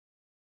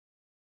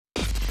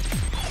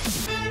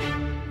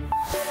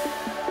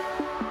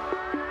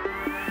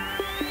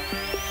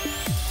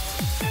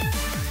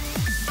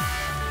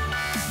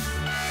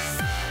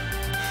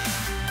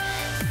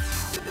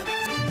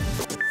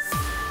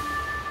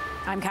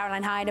I'm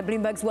Caroline Hyde at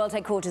Bloomberg's World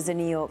Headquarters in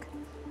New York.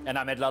 And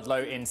I'm Ed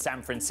Ludlow in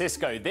San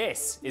Francisco.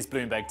 This is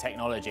Bloomberg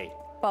Technology.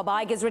 Bob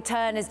Iger's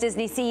return as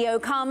Disney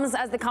CEO comes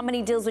as the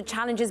company deals with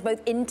challenges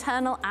both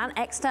internal and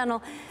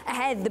external.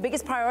 Ahead, the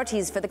biggest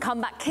priorities for the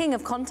comeback king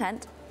of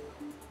content.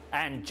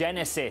 And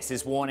Genesis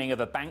is warning of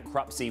a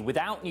bankruptcy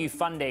without new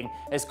funding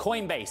as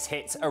Coinbase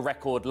hits a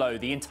record low.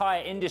 The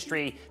entire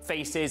industry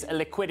faces a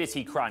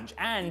liquidity crunch.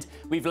 And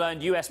we've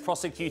learned US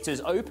prosecutors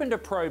opened a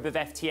probe of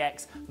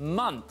FTX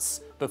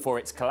months before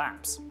its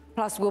collapse.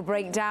 Plus, we'll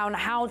break down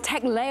how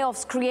tech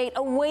layoffs create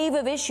a wave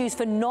of issues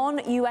for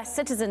non-US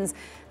citizens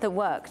that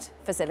worked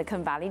for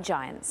Silicon Valley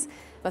giants.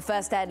 But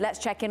first, Ed, let's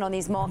check in on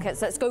these markets.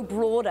 Let's go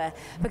broader,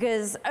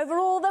 because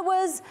overall there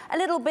was a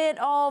little bit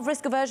of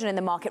risk aversion in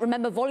the market.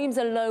 Remember, volumes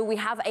are low. We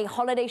have a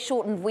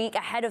holiday-shortened week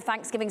ahead of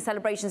Thanksgiving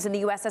celebrations in the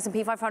US.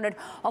 S&P 500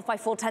 off by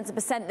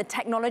 0.4%. The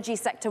technology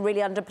sector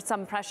really under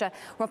some pressure.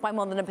 We're off by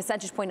more than a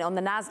percentage point on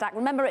the NASDAQ.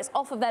 Remember, it's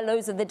off of their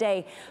lows of the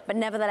day, but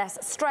nevertheless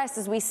stress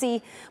as we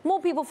see more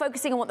people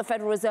focusing on what the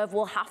Federal Reserve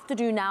will have to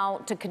do now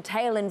to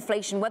curtail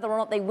inflation, whether or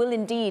not they will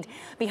indeed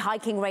be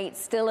hiking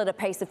rates still at a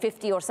pace of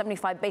 50 or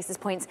 75 basis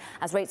points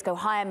as rates go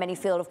higher. Many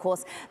feel, of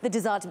course, the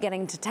desire to get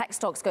into tech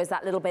stocks goes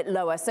that little bit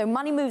lower. So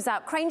money moves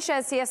out. Crane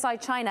shares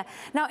CSI China.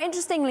 Now,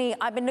 interestingly,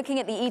 I've been looking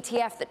at the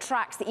ETF that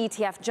tracks the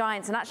ETF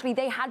giants, and actually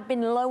they had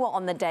been lower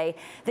on the day.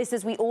 This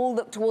as we all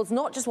look towards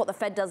not just what the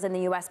Fed does in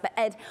the US, but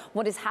Ed,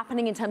 what is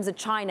happening in terms of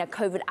China,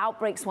 COVID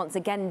outbreaks, once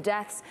again,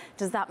 deaths.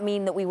 Does that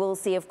mean that we will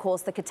see, of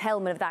course, the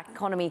curtailment of that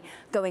economy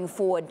going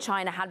forward?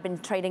 China had been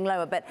trading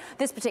lower, but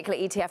this particular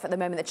ETF at the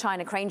moment, the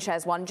China Crane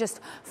shares one, just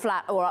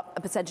flat or up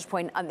a percentage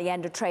point at the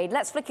end of trade.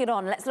 Let's flick it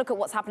on. Let's look at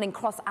what's happening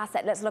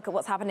cross-asset. Let's look at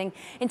what's happening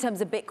in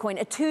terms of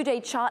Bitcoin. A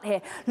two-day chart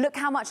here. Look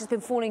how much it's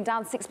been falling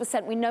down,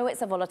 6%. We know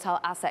it's a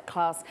volatile asset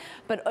class,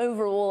 but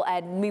overall,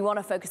 Ed, we want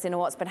to focus in on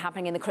what's been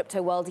happening in the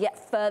crypto world.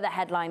 Yet further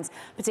headlines,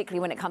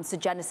 particularly when it comes to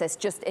Genesis,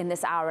 just in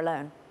this hour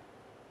alone.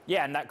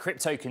 Yeah, and that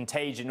crypto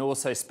contagion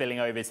also spilling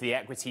over to the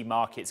equity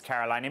markets,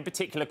 Caroline. In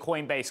particular,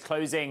 Coinbase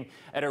closing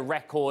at a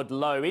record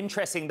low.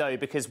 Interesting, though,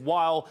 because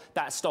while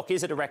that stock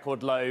is at a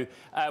record low,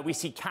 we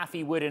see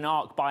Cathie Wood and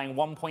ARK buying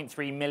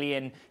 1.3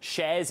 million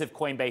shares of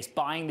Coinbase,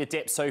 buying the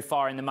dip so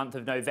far in the month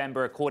of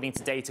November, according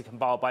to data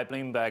compiled by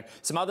Bloomberg.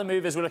 Some other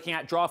movers we're looking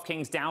at: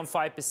 DraftKings down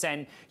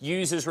 5%,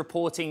 users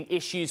reporting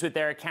issues with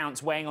their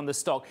accounts weighing on the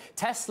stock.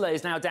 Tesla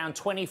is now down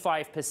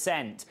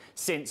 25%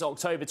 since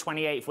October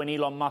 28th, when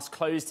Elon Musk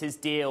closed his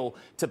deal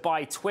to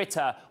buy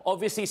Twitter.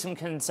 Obviously some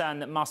concern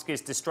that Musk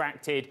is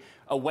distracted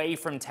away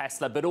from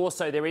Tesla, but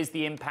also there is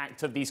the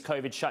impact of these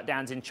COVID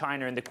shutdowns in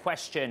China and the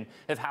question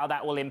of how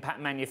that will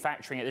impact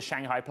manufacturing at the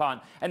Shanghai plant.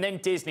 And then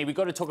Disney, we've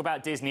got to talk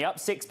about Disney, up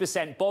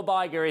 6%. Bob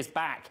Iger is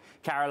back,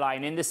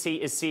 Caroline, in the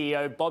seat as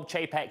CEO. Bob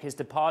Chapek has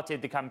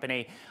departed the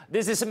company.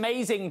 There's this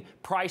amazing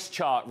price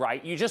chart,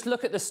 right? You just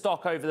look at the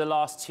stock over the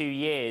last 2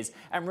 years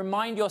and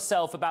remind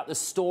yourself about the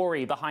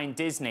story behind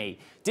Disney.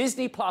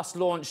 Disney Plus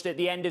launched at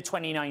the end of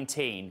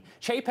 2019.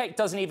 Chapek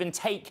doesn't even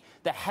take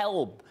the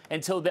helm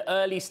until the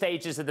early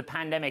stages of the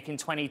pandemic in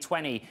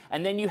 2020.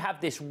 And then you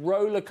have this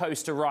roller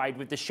coaster ride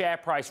with the share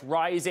price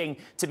rising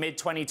to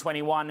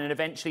mid-2021 and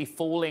eventually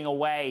falling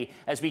away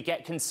as we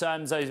get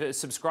concerns over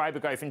subscriber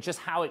growth and just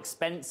how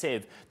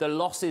expensive the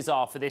losses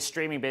are for this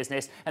streaming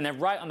business. And then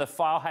right on the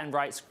far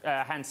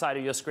hand side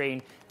of your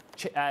screen,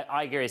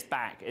 Iger is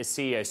back as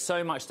CEO.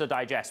 So much to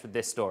digest with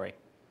this story.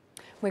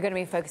 We're going to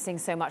be focusing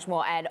so much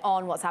more, Ed,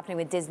 on what's happening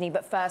with Disney.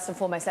 But first and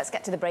foremost, let's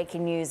get to the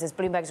breaking news. As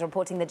Bloomberg's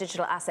reporting, the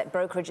digital asset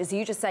brokerage, as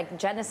you just said,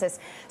 Genesis,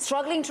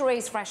 struggling to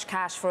raise fresh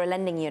cash for a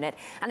lending unit.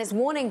 And it's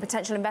warning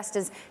potential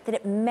investors that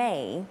it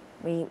may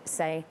need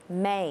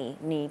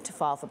to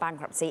file for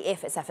bankruptcy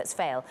if its efforts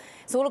fail.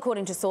 It's all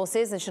according to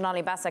sources, and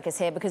Shonali Basak is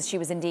here because she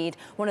was indeed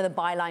one of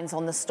the bylines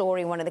on the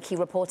story, one of the key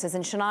reporters.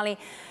 And Shonali,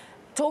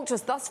 talk to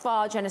us. Thus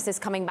far, Genesis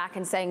coming back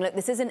and saying, look,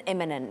 this isn't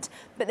imminent,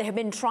 but they have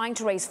been trying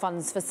to raise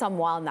funds for some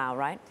while now,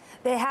 right?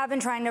 They have been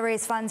trying to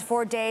raise funds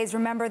for days.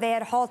 Remember, they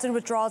had halted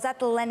withdrawals at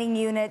the lending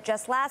unit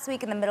just last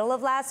week, in the middle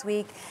of last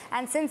week.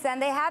 And since then,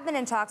 they have been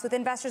in talks with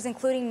investors,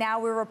 including now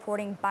we're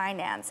reporting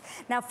Binance.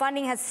 Now,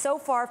 funding has so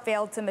far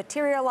failed to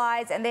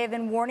materialize, and they have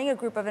been warning a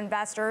group of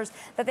investors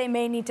that they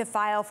may need to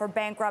file for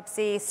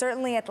bankruptcy,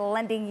 certainly at the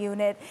lending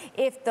unit,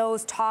 if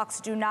those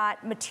talks do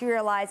not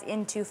materialize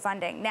into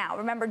funding. Now,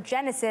 remember,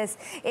 Genesis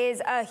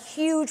is a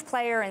huge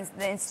player in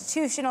the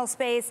institutional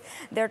space.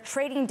 Their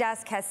trading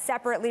desk has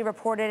separately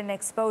reported an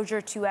exposure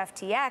to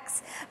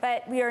FTX,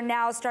 but we are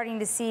now starting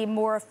to see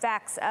more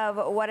effects of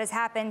what has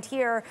happened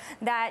here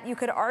that you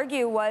could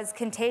argue was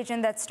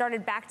contagion that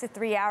started back to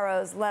 3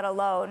 Arrows, let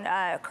alone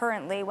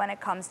currently when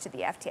it comes to the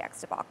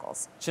FTX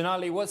debacles.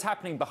 Shonali, what's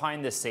happening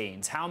behind the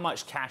scenes? How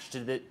much cash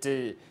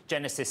do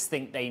Genesis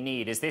think they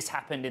need? Has this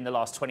happened in the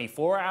last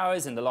 24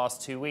 hours, in the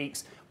last 2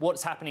 weeks?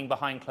 What's happening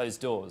behind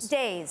closed doors?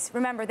 Days.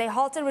 Remember, they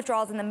halted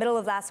withdrawals in the middle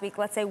of last week,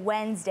 let's say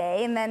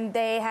Wednesday, and then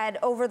they had,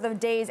 over the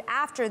days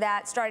after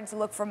that, started to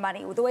look for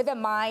money. The way that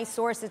my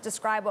sources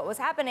described what was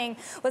happening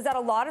was that a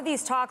lot of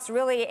these talks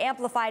really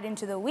amplified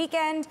into the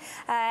weekend.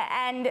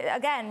 And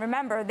again,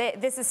 remember,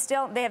 this is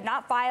still, they have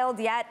not filed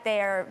yet.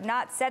 They're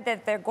not said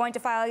that they're going to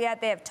file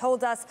yet. They have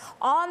told us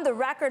on the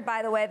record,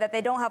 by the way, that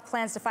they don't have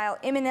plans to file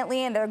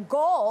imminently, and their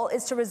goal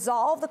is to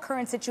resolve the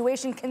current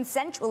situation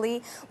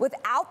consensually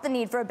without the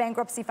need for a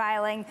bankruptcy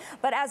filing.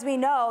 But as we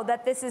know,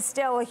 that this is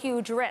still a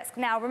huge risk.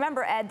 Now,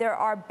 remember, Ed, there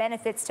are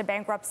benefits to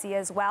bankruptcy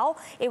as well.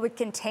 It would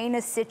contain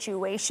a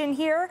situation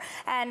here.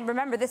 And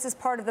remember, this is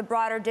part of the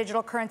broader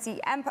digital currency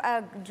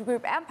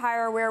group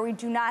empire, where we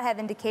do not have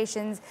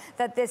indications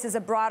that this is a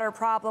broader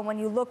problem when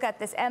you look at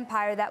this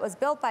empire that was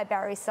built by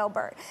Barry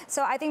Silbert.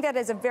 So I think that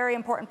is a very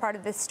important part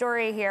of this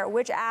story here,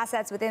 which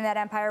assets within that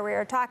empire we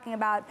are talking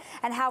about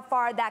and how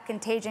far that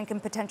contagion can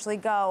potentially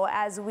go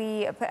as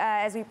we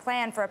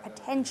plan for a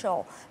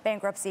potential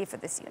bankruptcy for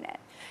this unit.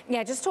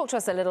 Yeah, just talk to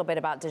us a little bit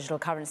about Digital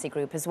Currency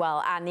Group as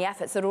well, and the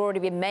efforts that have already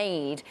been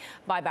made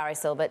by Barry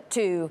Silbert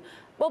to,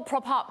 well,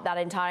 prop up that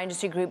entire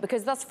industry group,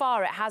 because thus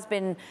far it has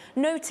been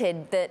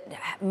noted that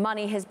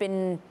money has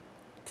been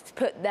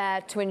put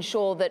there to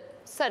ensure that,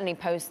 certainly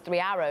post Three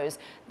Arrows,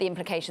 the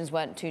implications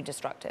weren't too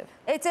destructive.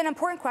 It's an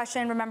important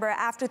question. Remember,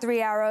 after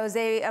Three Arrows,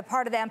 a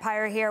part of the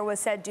empire here was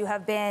said to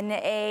have been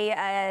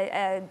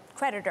a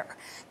creditor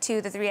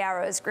to the Three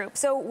Arrows group.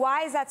 So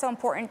why is that so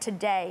important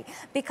today?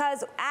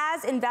 Because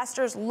as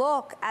investors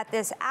look at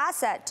this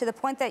asset, to the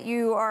point that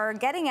you are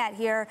getting at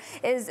here,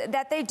 is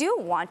that they do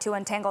want to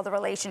untangle the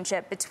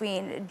relationship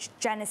between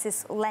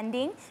Genesis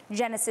Lending,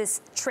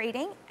 Genesis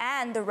Trading,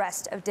 and the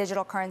rest of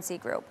Digital Currency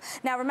Group.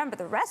 Now, remember,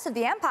 the rest of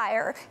the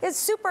empire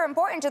is super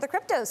important to the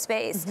crypto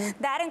space.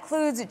 That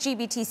includes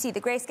GBTC,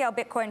 the Grayscale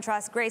Bitcoin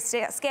Trust,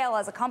 Grayscale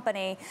as a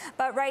company.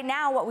 But right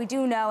now, what we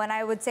do know, and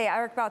I would say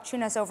Eric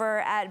Balchunas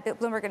over at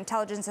Bloomberg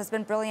Intelligence has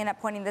been brilliant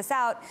at pointing this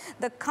out,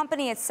 the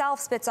company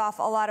itself spits off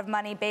a lot of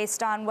money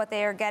based on what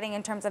they are getting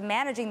in terms of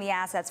managing the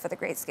assets for the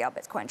Grayscale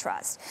Bitcoin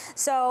Trust.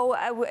 So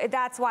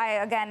that's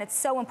why, again, it's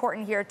so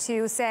important here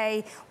to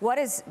say what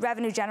is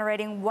revenue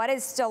generating, what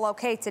is still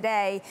okay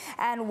today,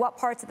 and what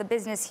parts of the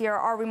business here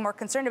are we more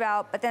concerned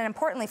about. But then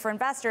importantly for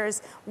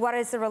investors, what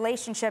is the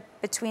relationship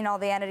between all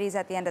the entities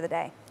at the end of the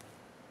day?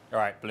 All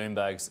right,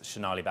 Bloomberg's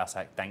Shonali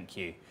Basak, thank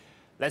you.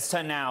 Let's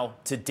turn now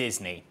to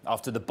Disney.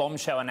 After the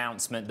bombshell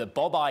announcement that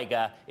Bob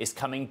Iger is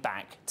coming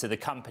back to the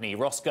company,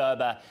 Ross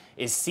Gerber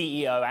is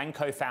CEO and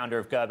co-founder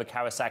of Gerber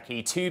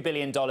Kawasaki, $2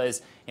 billion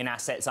in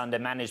assets under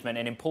management,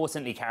 and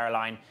importantly,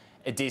 Caroline,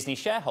 a Disney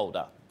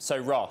shareholder. So,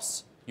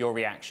 Ross, your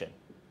reaction?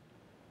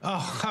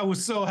 Oh, I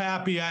was so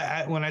happy.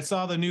 When I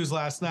saw the news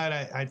last night,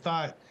 I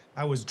thought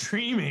I was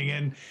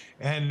dreaming,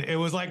 and it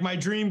was like my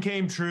dream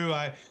came true.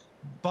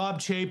 Bob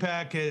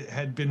Chapek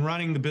had been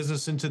running the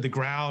business into the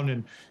ground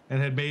and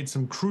had made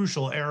some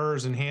crucial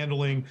errors in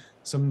handling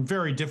some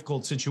very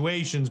difficult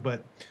situations,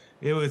 but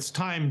it was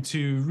time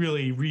to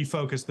really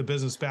refocus the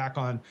business back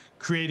on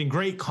creating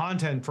great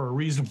content for a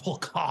reasonable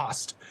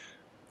cost.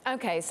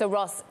 Okay, so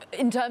Ross,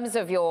 in terms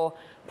of your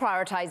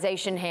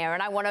prioritization here,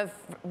 and I want to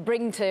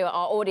bring to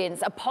our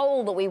audience a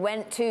poll that we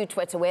went to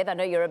Twitter with. I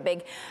know you're a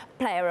big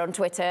player on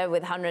Twitter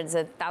with hundreds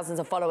of thousands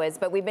of followers,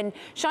 but we've been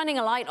shining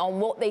a light on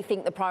what they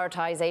think the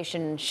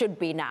prioritization should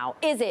be now.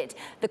 Is it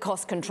the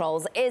cost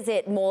controls? Is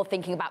it more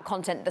thinking about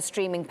content, the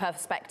streaming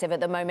perspective at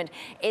the moment?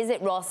 Is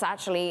it, Ross,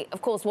 actually,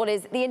 of course, what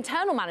is the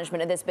internal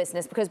management of this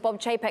business? Because Bob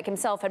Chapek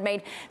himself had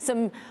made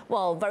some,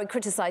 well, very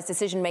criticized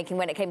decision-making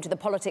when it came to the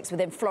politics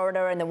within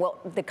Florida and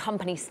what the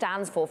company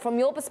stands for. From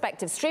your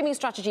perspective, streaming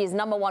strategy is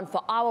number one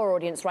for our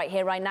audience right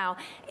here, right now.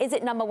 Is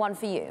it number one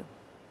for you?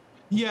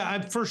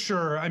 Yeah, for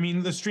sure. I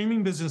mean, the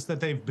streaming business that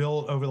they've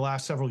built over the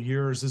last several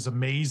years is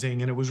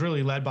amazing. And it was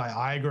really led by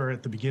Iger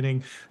at the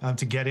beginning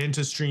to get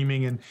into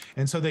streaming.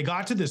 And so they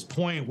got to this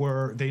point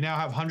where they now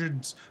have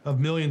hundreds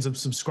of millions of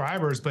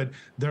subscribers, but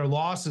their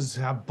losses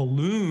have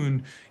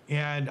ballooned.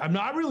 And I'm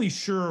not really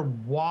sure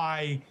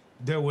why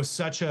there was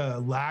such a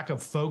lack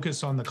of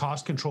focus on the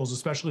cost controls,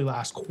 especially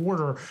last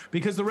quarter,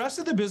 because the rest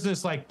of the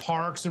business, like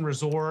parks and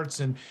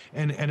resorts and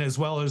as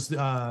well as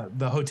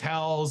the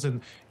hotels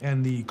and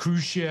the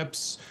cruise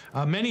ships,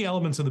 many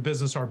elements of the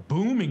business are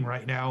booming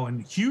right now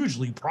and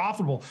hugely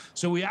profitable.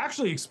 So we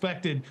actually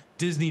expected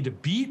Disney to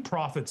beat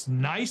profits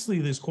nicely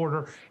this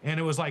quarter. And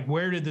it was like,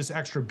 where did this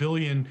extra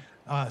billion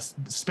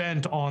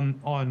spent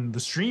on the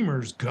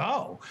streamers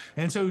go?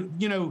 And so,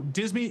 you know,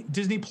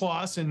 Disney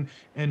Plus and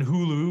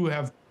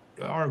Hulu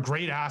are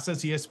great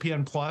assets.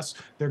 ESPN Plus,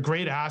 they're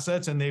great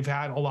assets, and they've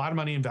had a lot of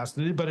money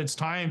invested in it, but it's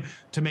time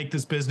to make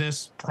this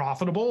business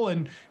profitable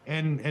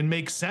and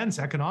make sense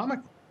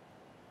economically.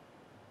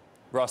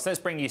 Ross, let's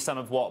bring you some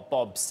of what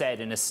Bob said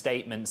in a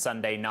statement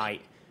Sunday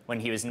night when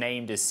he was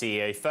named as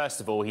CEO. First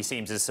of all, he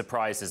seems as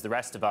surprised as the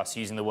rest of us,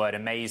 using the word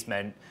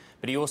amazement,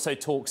 but he also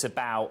talks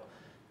about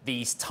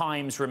these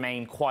times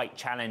remain quite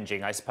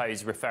challenging, I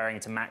suppose, referring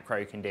to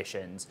macro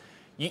conditions.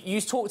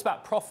 You talked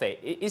about profit.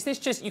 Is this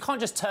just, you can't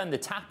just turn the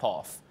tap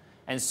off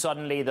and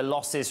suddenly the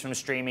losses from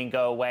streaming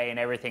go away and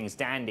everything's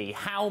dandy.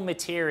 How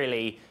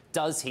materially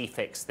does he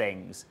fix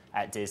things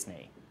at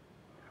Disney?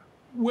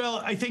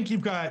 Well, I think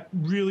you've got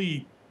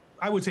really,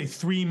 I would say,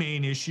 three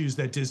main issues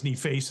that Disney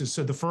faces.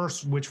 So the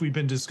first, which we've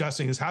been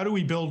discussing, is how do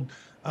we build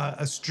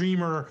a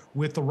streamer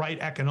with the right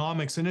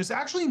economics? And it's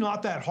actually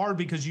not that hard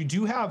because you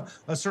do have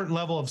a certain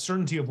level of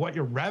certainty of what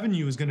your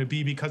revenue is going to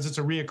be because it's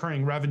a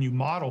reoccurring revenue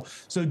model.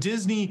 So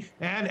Disney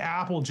and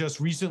Apple just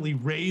recently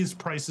raised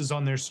prices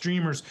on their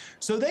streamers,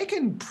 so they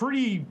can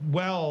pretty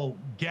well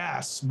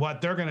guess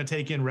what they're going to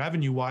take in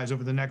revenue-wise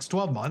over the next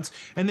 12 months,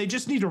 and they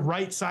just need to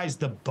right-size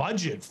the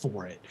budget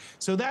for it.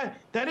 So that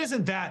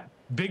isn't that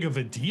big of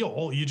a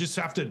deal. You just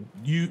have to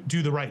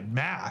do the right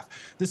math.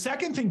 The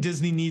second thing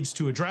Disney needs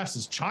to address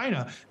is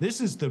China.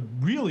 This is the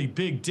really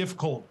big,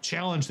 difficult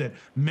challenge that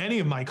many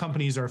of my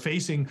companies are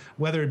facing,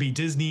 whether it be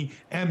Disney,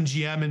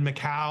 MGM in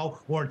Macau,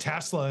 or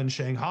Tesla in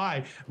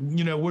Shanghai.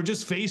 You know, we're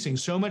just facing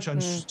so much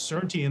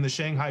uncertainty, and the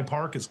Shanghai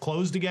park is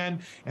closed again.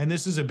 And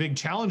this is a big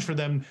challenge for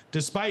them,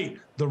 despite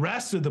the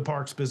rest of the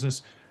parks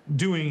business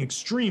doing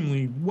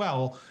extremely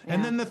well. Yeah.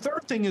 And then the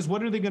third thing is,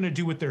 what are they going to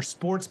do with their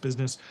sports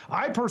business?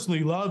 I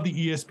personally love the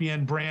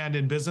ESPN brand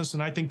and business,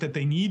 and I think that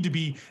they need to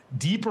be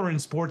deeper in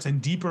sports and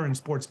deeper in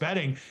sports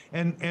betting.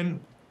 And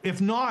if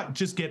not,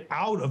 just get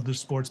out of the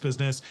sports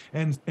business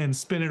and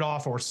spin it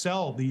off or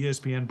sell the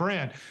ESPN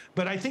brand.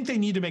 But I think they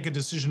need to make a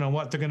decision on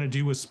what they're going to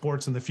do with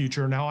sports in the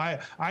future. Now,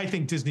 I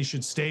think Disney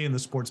should stay in the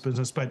sports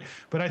business, but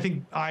I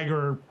think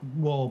Iger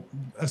will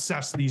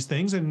assess these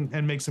things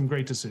and make some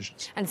great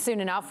decisions. And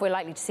soon enough, we're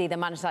likely to see the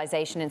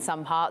monetization in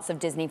some parts of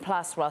Disney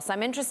Plus, Ross.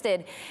 I'm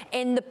interested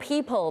in the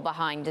people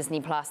behind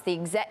Disney Plus, the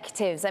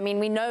executives. I mean,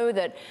 we know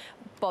that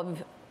Bob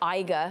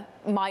Iger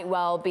might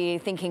well be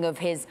thinking of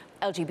his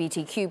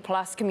LGBTQ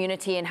plus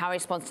community and how he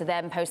responds to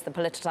them post the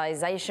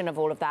politicization of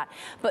all of that.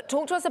 But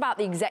talk to us about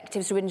the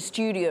executives who are in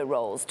studio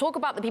roles. Talk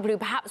about the people who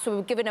perhaps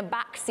were given a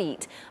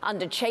backseat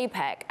under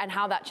Chapek and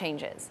how that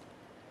changes.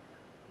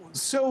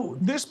 So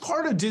this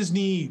part of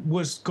Disney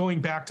was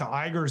going back to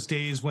Iger's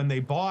days when they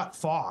bought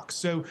Fox.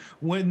 So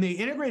when they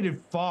integrated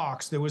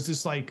Fox, there was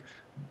this like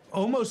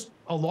almost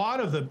a lot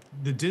of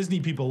the Disney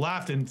people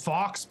left, and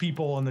Fox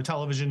people on the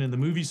television and the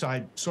movie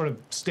side sort of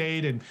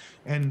stayed,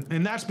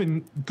 and that's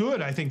been good,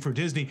 I think, for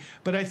Disney.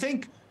 But I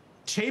think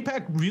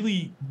Chapek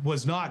really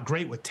was not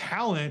great with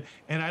talent,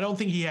 and I don't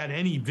think he had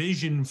any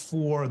vision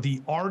for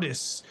the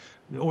artists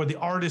or the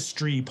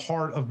artistry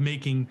part of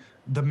making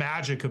the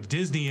magic of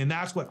Disney, and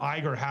that's what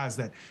Iger has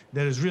that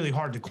is really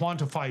hard to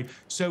quantify.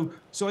 So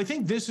I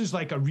think this is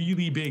like a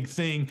really big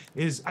thing.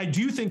 Is I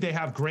do think they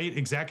have great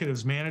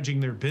executives managing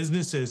their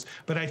businesses,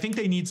 but I think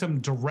they need some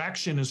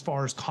direction as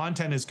far as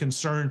content is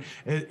concerned,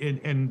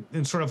 and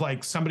sort of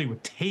like somebody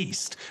with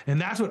taste, and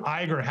that's what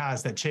Iger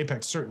has that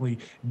Chapek certainly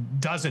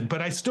doesn't.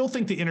 But I still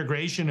think the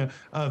integration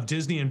of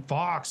Disney and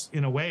Fox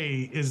in a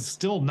way is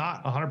still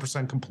not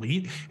 100%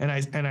 complete, and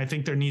I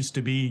think there needs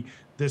to be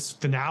this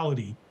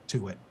finality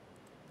to it.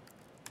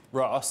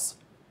 Ross,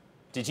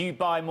 did you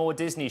buy more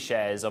Disney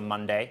shares on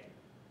Monday?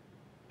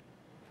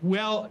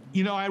 Well,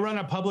 you know, I run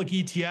a public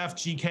ETF.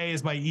 GK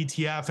is my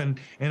ETF,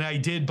 and I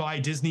did buy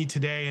Disney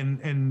today,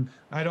 and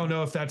I don't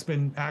know if that's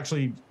been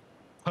actually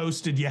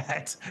posted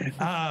yet,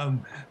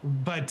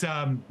 but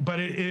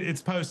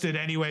it's posted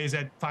anyways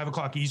at 5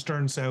 o'clock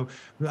Eastern. So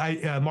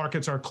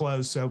markets are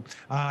closed. So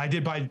I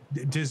did buy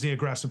Disney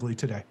aggressively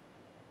today.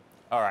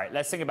 All right,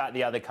 let's think about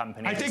the other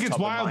companies. I think it's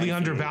wildly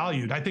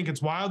undervalued. I think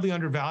it's wildly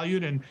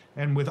undervalued,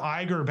 and with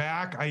Iger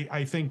back,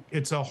 I think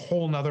it's a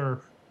whole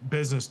nother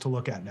business to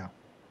look at now.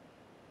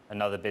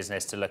 Another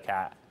business to look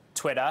at.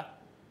 Twitter,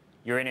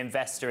 you're an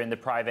investor in the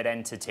private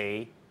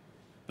entity.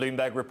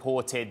 Bloomberg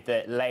reported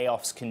that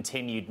layoffs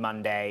continued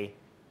Monday,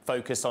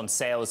 focused on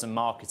sales and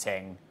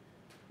marketing.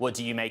 What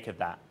do you make of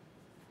that?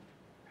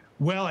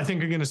 Well, I think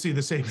you're going to see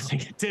the same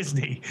thing at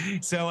Disney.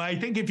 So I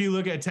think if you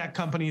look at tech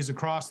companies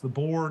across the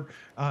board,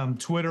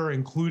 Twitter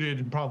included,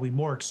 and probably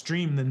more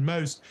extreme than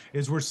most,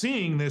 is we're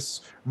seeing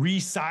this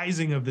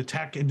resizing of the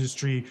tech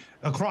industry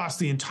across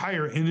the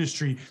entire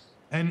industry.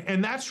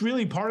 And that's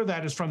really part of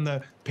that is from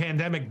the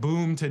pandemic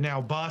boom to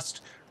now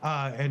bust,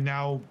 and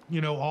now,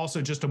 you know,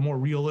 also just a more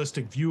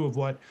realistic view of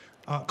what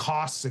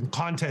costs and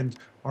content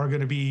are going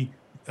to be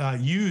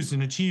used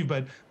and achieved.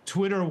 But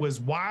Twitter was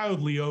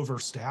wildly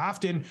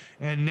overstaffed,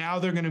 and now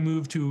they're going to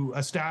move to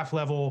a staff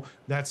level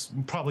that's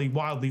probably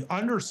wildly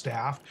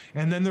understaffed,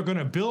 and then they're going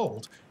to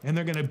build, and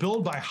they're going to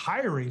build by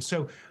hiring.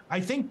 So I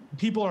think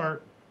people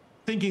are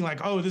thinking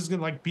like, oh, this is going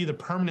to like be the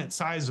permanent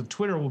size of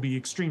Twitter will be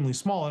extremely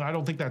small, and I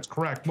don't think that's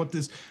correct. What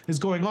this is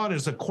going on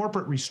is a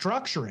corporate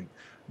restructuring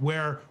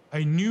where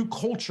a new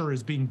culture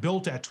is being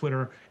built at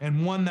Twitter,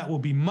 and one that will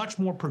be much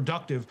more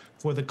productive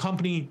for the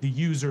company, the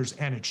users,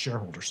 and its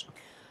shareholders.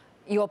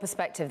 Your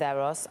perspective there,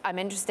 Ross. I'm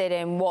interested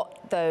in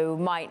what, though,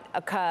 might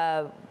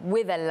occur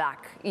with a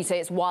lack. You say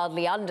it's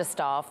wildly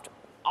understaffed.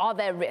 Are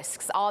there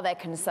risks? Are there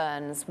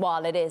concerns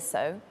while it is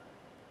so?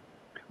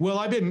 Well,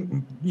 I've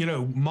been, you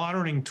know,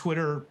 monitoring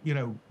Twitter, you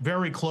know,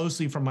 very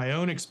closely from my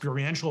own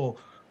experiential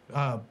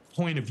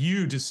point of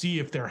view to see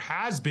if there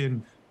has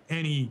been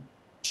any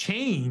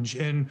change.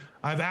 And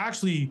I've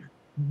actually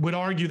would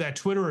argue that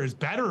Twitter is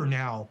better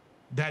now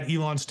that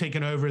Elon's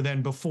taken over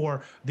than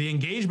before. The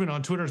engagement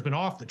on Twitter has been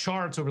off the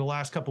charts over the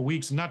last couple of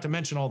weeks, and not to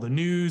mention all the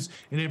news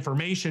and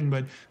information,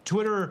 but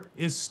Twitter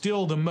is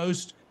still the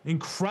most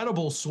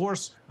incredible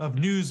source of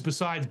news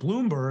besides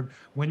Bloomberg.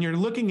 When you're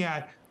looking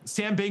at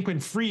Sam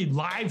Bankman-Fried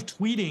live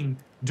tweeting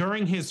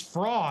during his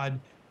fraud,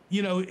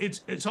 you know,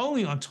 it's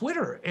only on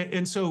Twitter.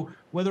 And so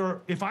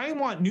if I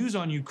want news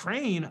on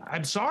Ukraine,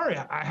 I'm sorry,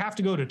 I have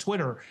to go to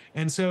Twitter.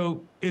 And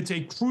so it's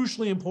a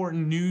crucially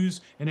important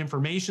news and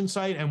information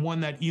site, and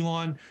one that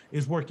Elon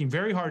is working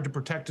very hard to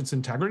protect its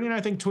integrity. And I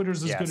think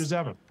Twitter's as good as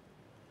ever.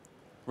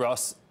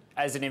 Ross,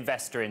 as an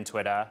investor in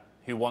Twitter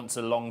who wants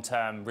a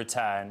long-term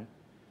return,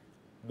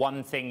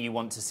 one thing you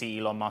want to see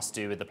Elon Musk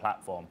do with the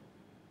platform?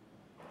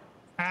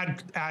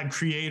 Add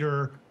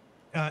creator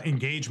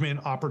engagement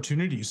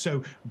opportunities.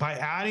 So by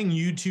adding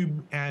YouTube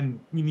and,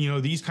 you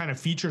know, these kind of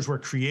features where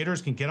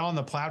creators can get on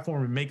the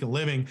platform and make a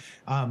living,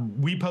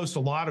 we post a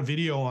lot of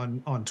video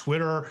on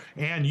Twitter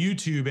and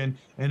YouTube,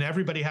 and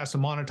everybody has to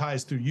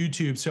monetize through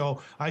YouTube.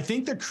 So I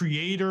think the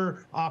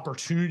creator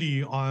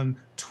opportunity on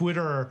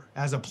Twitter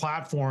as a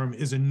platform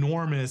is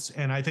enormous,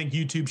 and I think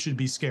YouTube should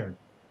be scared.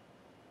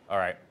 All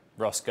right,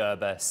 Ross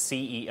Gerber,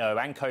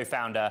 CEO and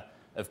co-founder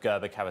of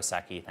Gerber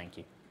Kawasaki. Thank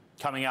you.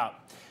 Coming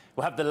up,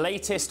 we'll have the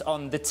latest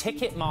on the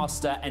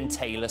Ticketmaster and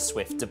Taylor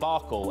Swift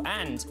debacle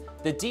and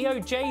the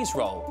DOJ's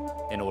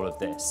role in all of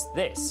this.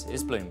 This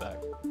is Bloomberg.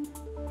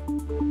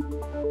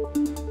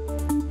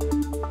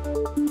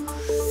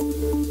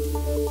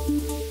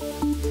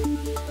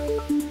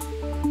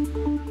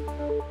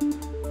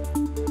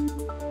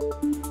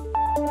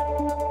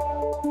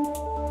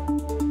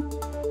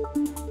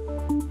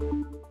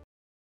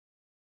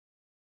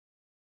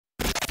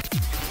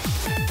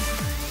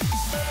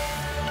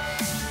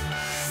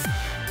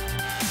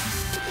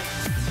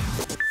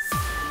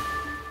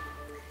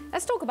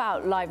 Let's talk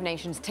about Live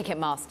Nation's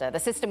Ticketmaster, the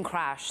system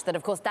crash that,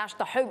 of course, dashed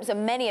the hopes of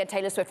many a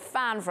Taylor Swift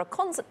fan for a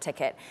concert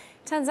ticket.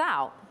 Turns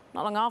out,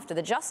 not long after,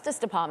 the Justice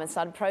Department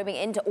started probing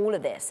into all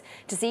of this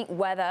to see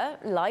whether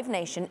Live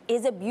Nation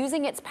is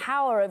abusing its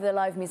power over the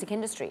live music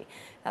industry.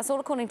 That's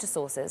all according to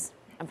sources.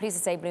 I'm pleased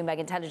to say Bloomberg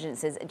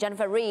Intelligence's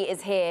Jennifer Rhee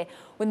is here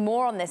with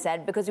more on this,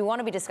 Ed, because we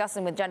want to be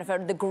discussing with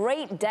Jennifer the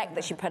great deck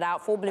that she put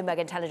out for Bloomberg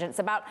Intelligence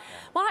about,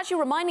 well, actually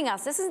reminding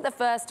us this isn't the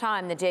first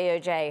time the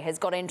DOJ has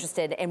got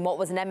interested in what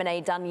was an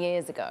M&A done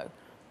years ago.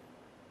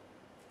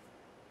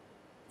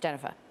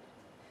 Jennifer.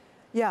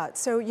 Yeah,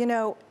 so, you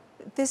know,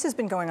 this has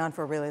been going on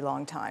for a really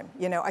long time.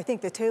 You know, I think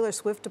the Taylor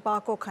Swift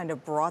debacle kind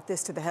of brought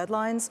this to the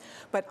headlines,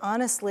 but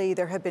honestly,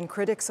 there have been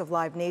critics of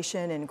Live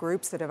Nation and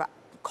groups that have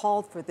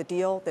called for the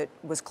deal that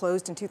was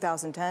closed in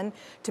 2010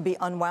 to be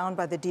unwound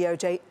by the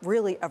DOJ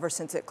really ever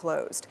since it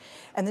closed.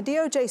 And the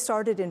DOJ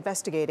started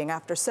investigating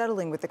after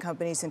settling with the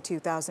companies in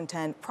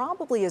 2010,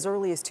 probably as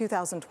early as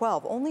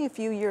 2012, only a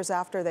few years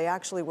after they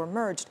actually were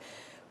merged,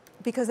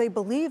 because they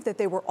believed that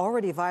they were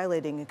already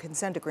violating a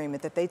consent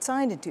agreement that they'd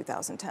signed in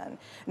 2010.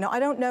 Now, I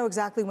don't know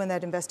exactly when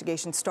that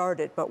investigation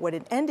started, but when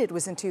it ended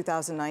was in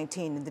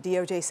 2019, and the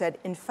DOJ said,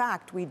 in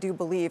fact, we do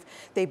believe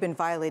they've been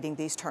violating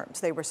these terms.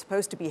 They were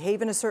supposed to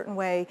behave in a certain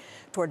way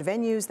toward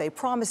venues. They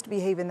promised to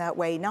behave in that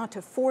way, not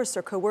to force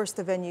or coerce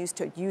the venues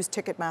to use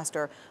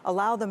Ticketmaster,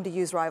 allow them to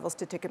use rivals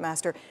to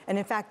Ticketmaster, and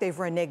in fact, they've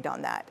reneged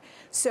on that.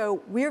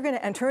 So we're going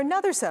to enter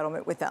another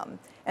settlement with them.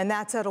 And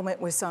that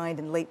settlement was signed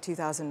in late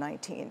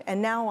 2019.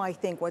 And now I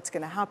think what's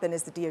going to happen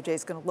is the DOJ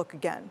is going to look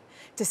again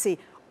to see,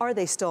 are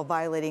they still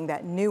violating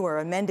that newer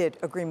amended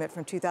agreement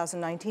from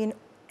 2019?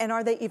 And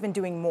are they even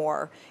doing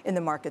more in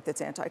the market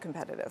that's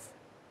anti-competitive?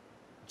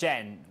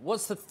 Jen,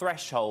 what's the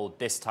threshold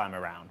this time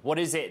around? What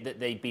is it that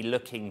they'd be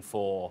looking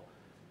for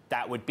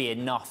that would be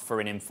enough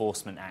for an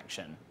enforcement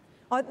action?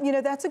 You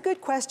know, that's a good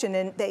question,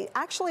 and they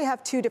actually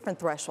have two different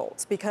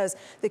thresholds, because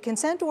the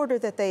consent order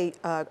that they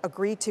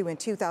agreed to in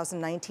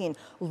 2019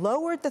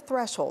 lowered the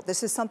threshold.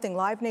 This is something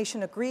Live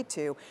Nation agreed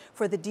to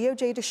for the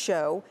DOJ to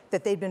show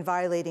that they'd been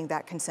violating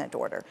that consent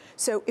order.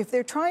 So if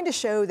they're trying to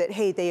show that,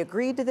 hey, they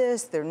agreed to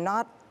this, they're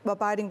not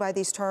abiding by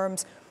these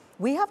terms,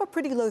 we have a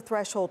pretty low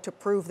threshold to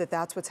prove that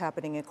that's what's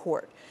happening in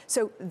court.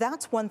 So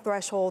that's one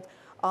threshold.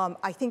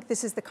 I think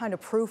this is the kind of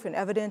proof and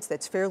evidence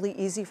that's fairly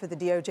easy for the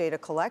DOJ to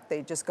collect.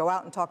 They just go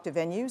out and talk to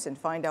venues and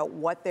find out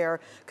what their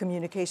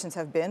communications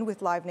have been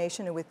with Live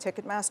Nation and with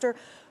Ticketmaster.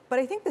 But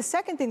I think the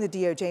second thing the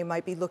DOJ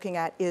might be looking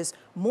at is,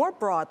 more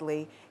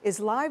broadly,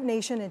 is Live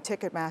Nation and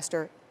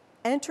Ticketmaster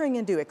entering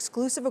into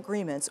exclusive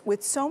agreements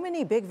with so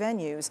many big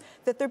venues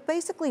that they're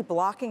basically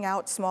blocking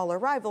out smaller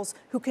rivals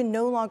who can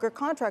no longer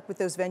contract with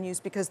those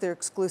venues because they're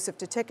exclusive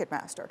to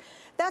Ticketmaster.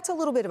 That's a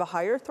little bit of a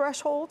higher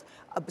threshold,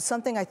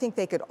 something I think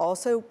they could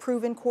also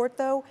prove in court,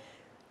 though.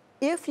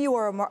 If you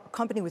are a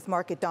company with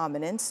market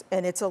dominance,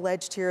 and it's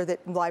alleged here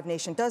that Live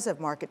Nation does have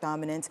market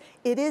dominance,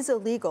 it is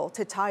illegal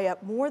to tie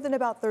up more than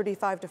about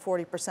 35 to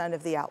 40%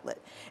 of the outlet.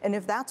 And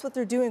if that's what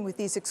they're doing with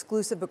these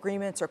exclusive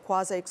agreements or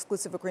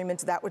quasi-exclusive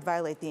agreements, that would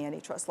violate the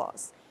antitrust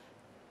laws.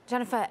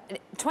 Jennifer,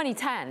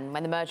 2010,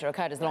 when the merger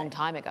occurred, is a long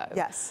time ago.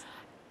 Yes.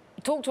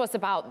 Talk to us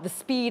about the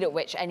speed at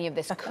which any of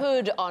this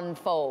could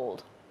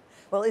unfold.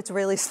 Well, it's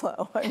really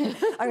slow.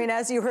 I mean,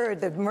 as you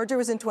heard, the merger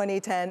was in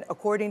 2010.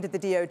 According to the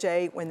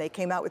DOJ, when they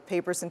came out with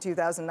papers in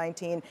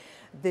 2019,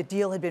 the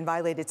deal had been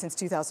violated since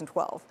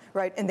 2012,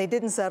 right? And they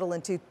didn't settle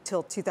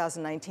until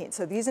 2019.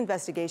 So these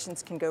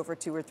investigations can go for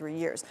 2 or 3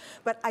 years.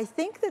 But I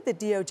think that the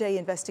DOJ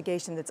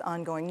investigation that's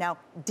ongoing now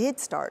did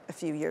start a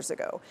few years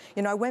ago.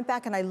 You know, I went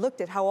back and I looked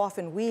at how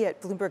often we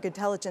at Bloomberg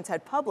Intelligence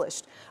had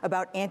published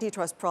about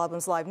antitrust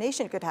problems Live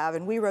Nation could have.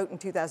 And we wrote in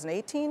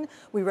 2018,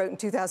 we wrote in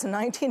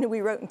 2019, and we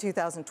wrote in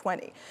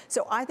 2020.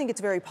 So I think it's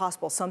very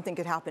possible something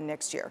could happen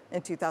next year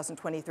in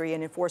 2023,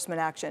 and enforcement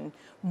action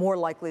more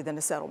likely than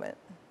a settlement.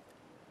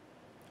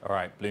 All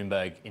right,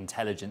 Bloomberg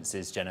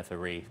Intelligence's Jennifer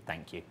Ree,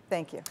 thank you.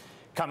 Thank you.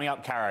 Coming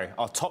up, Caro,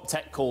 our top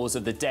tech calls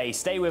of the day.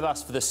 Stay with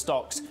us for the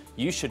stocks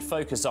you should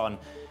focus on.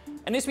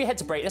 And as we head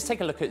to break, let's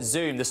take a look at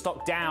Zoom. The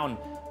stock down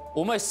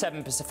almost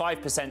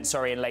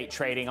 5% in late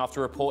trading after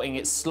reporting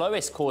its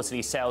slowest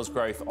quarterly sales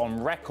growth on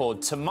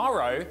record.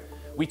 Tomorrow,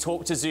 we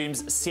talk to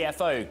Zoom's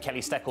CFO,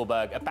 Kelly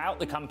Steckelberg, about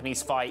the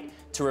company's fight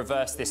to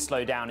reverse this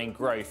slowdown in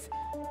growth.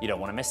 You don't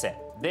want to miss it.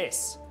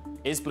 This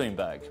is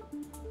Bloomberg.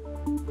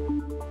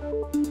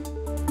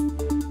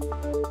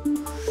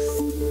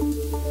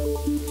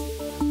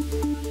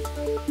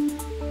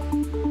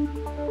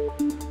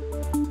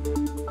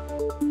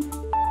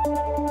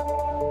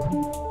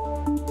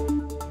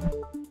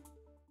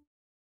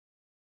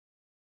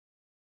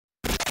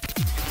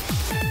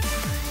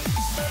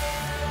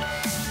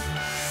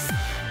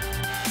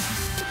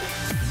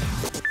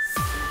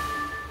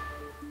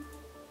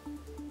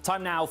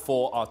 Time now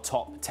for our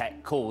top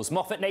tech calls.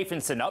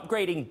 MoffettNathanson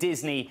upgrading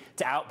Disney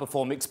to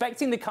outperform,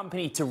 expecting the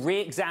company to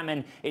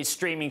re-examine its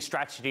streaming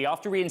strategy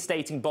after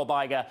reinstating Bob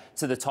Iger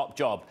to the top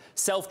job.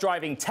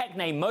 Self-driving tech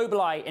name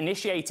Mobileye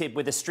initiated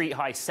with a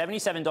street-high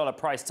 $77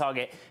 price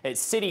target at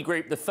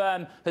Citigroup. The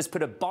firm has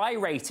put a buy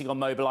rating on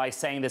Mobileye,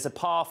 saying there's a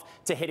path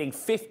to hitting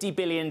 $50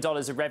 billion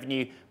of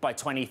revenue by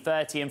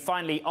 2030. And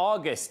finally,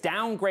 Argus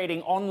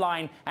downgrading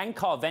online and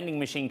car vending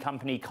machine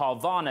company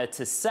Carvana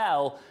to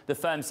sell. The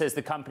firm says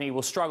the company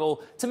will struggle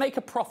to make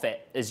a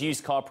profit as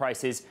used car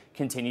prices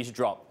continue to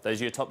drop. Those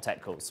are your top tech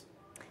calls.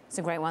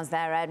 Some great ones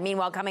there, Ed.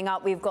 Meanwhile, coming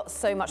up, we've got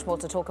so much more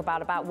to talk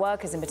about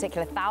workers in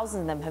particular.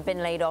 Thousands of them have been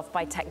laid off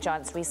by tech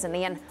giants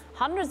recently, and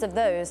hundreds of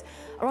those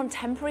are on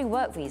temporary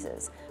work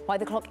visas, why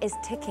the clock is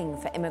ticking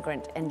for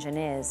immigrant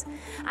engineers.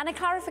 And a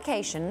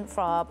clarification for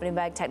our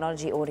Bloomberg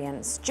Technology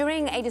audience.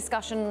 During a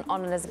discussion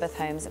on Elizabeth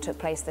Holmes that took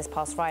place this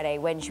past Friday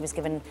when she was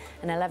given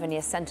an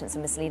 11-year sentence for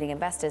misleading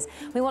investors,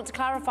 we want to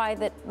clarify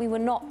that we were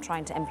not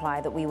trying to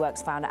imply that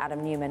WeWork's founder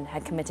Adam Neumann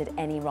had committed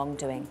any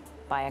wrongdoing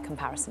by a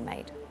comparison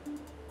made.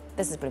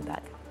 This is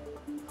Bloomberg.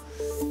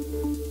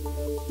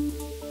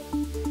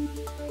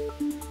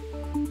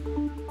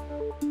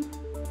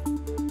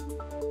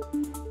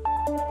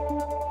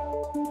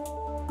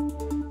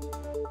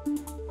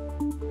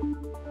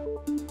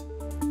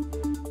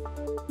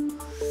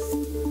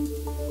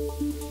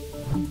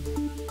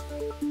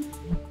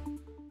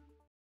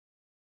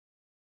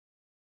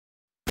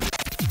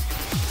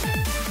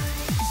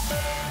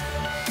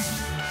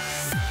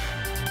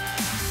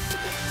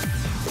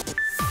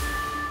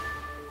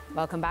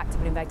 Welcome back to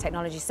Bloomberg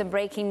Technology. Some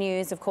breaking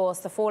news, of course,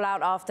 the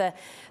fallout after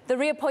the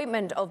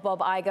reappointment of Bob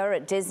Iger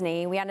at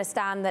Disney. We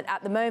understand that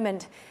at the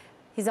moment,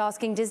 he's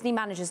asking Disney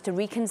managers to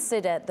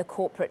reconsider the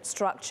corporate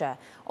structure.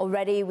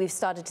 Already, we've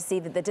started to see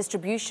that the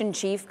distribution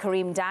chief,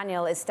 Kareem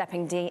Daniel, is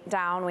stepping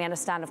down. We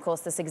understand, of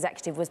course, this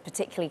executive was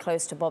particularly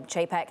close to Bob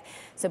Chapek.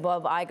 So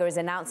Bob Iger is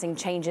announcing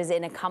changes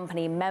in a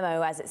company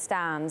memo as it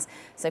stands.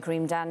 So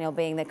Kareem Daniel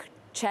being the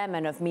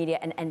chairman of Media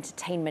and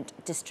Entertainment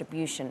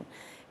Distribution.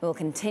 We'll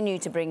continue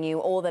to bring you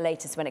all the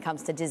latest when it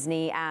comes to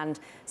Disney and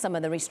some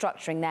of the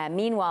restructuring there.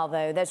 Meanwhile,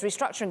 though, there's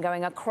restructuring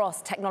going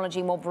across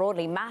technology more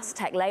broadly. Mass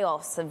tech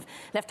layoffs have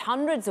left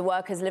hundreds of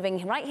workers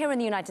living right here in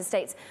the United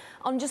States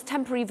on just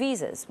temporary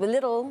visas with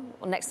little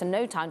or next to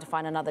no time to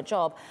find another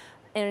job.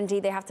 And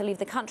indeed, they have to leave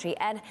the country.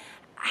 Ed,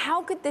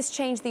 how could this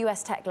change the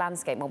US tech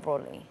landscape more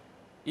broadly?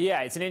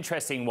 Yeah, it's an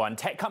interesting one.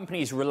 Tech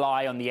companies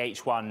rely on the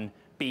H-1B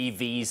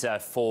visa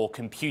for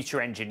computer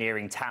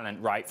engineering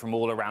talent, right, from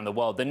all around the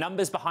world. The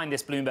numbers behind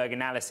this Bloomberg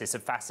analysis are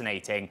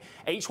fascinating.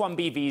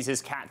 H-1B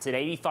visas capped at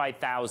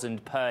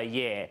 85,000 per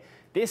year.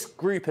 This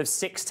group of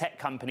 6 tech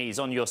companies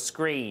on your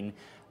screen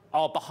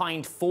are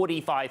behind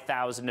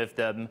 45,000 of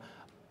them,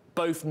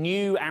 both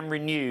new and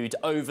renewed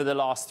over the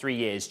last 3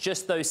 years.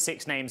 Just those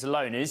 6 names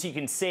alone. And as you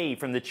can see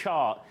from the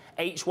chart,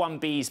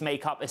 H-1Bs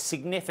make up a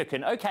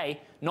significant, okay,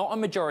 not a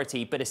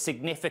majority, but a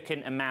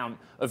significant amount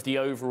of the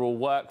overall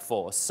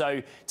workforce.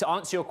 So to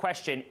answer your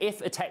question,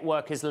 if a tech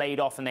worker is laid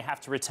off and they have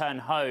to return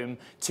home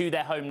to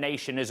their home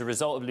nation as a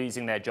result of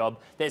losing their job,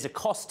 there's a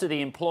cost to the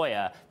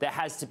employer that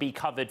has to be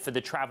covered for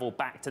the travel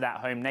back to that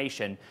home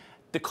nation.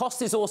 The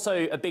cost is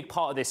also a big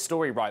part of this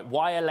story, right?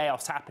 Why are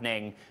layoffs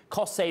happening?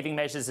 Cost-saving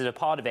measures are a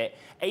part of it.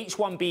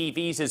 H-1B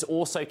visas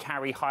also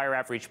carry higher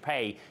average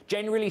pay.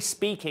 Generally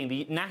speaking,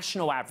 the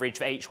national average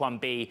for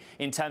H-1B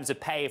in terms of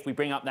pay, if we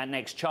bring up that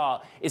next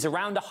chart, is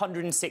around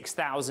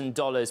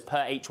 $106,000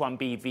 per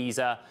H-1B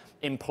visa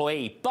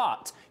employee.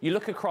 But you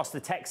look across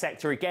the tech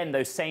sector, again,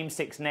 those same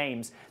 6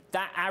 names,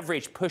 that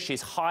average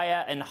pushes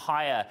higher and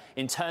higher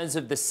in terms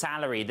of the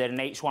salary that an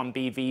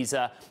H-1B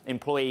visa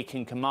employee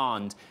can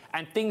command.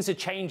 And things are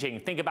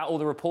changing. Think about all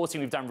the reporting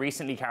we've done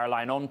recently,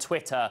 Caroline, on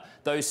Twitter,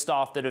 those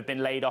staff that have been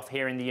laid off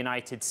here in the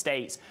United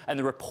States, and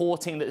the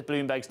reporting that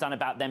Bloomberg's done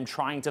about them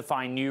trying to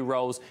find new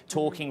roles,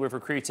 talking with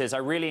recruiters. I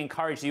really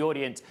encourage the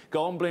audience,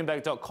 go on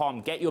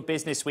Bloomberg.com, get your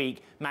Business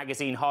Week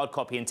magazine hard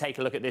copy and take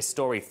a look at this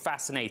story.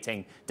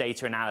 Fascinating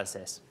data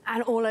analysis.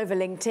 And all over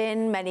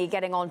LinkedIn, many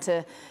getting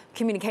onto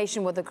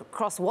communication with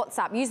across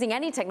WhatsApp, using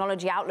any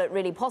technology outlet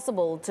really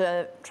possible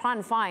to try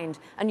and find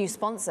a new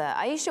sponsor.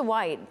 Aisha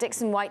White,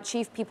 Dixon White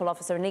Chief People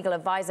Officer and Legal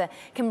Advisor,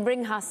 can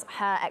bring us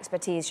her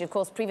expertise. She, of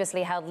course,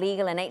 previously held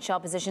legal and HR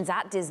positions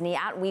at Disney,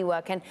 at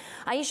WeWork. And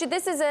Aisha,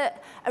 this is a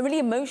really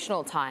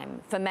emotional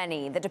time for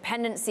many, the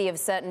dependency of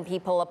certain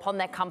people upon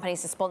their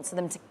companies to sponsor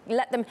them, to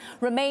let them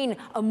remain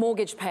a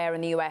mortgage payer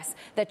in the US,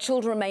 their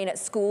children remain at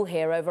school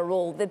here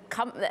overall,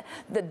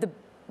 the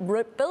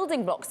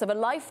building blocks of a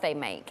life they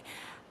make.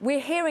 We're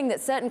hearing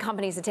that certain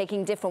companies are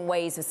taking different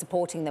ways of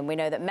supporting them. We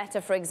know that Meta,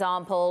 for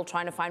example,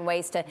 trying to find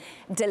ways to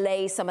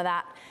delay some of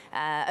that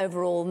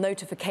overall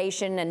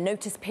notification and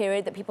notice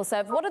period that people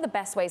serve. What are the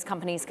best ways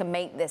companies can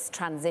make this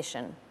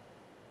transition?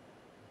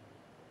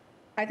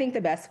 I think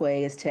the best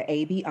way is to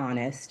be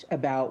honest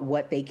about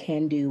what they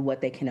can do,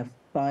 what they can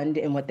fund,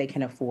 and what they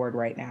can afford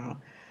right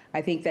now.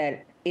 I think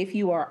that if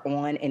you are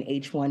on an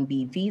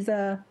H-1B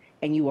visa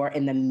and you are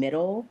in the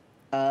middle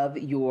of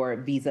your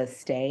visa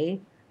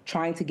stay,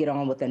 trying to get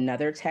on with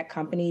another tech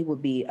company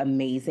would be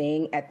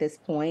amazing at this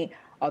point,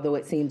 although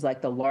it seems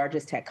like the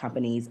largest tech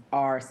companies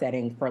are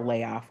setting for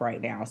layoff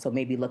right now. So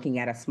maybe looking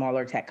at a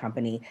smaller tech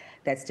company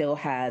that still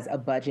has a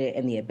budget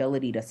and the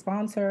ability to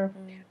sponsor.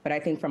 But I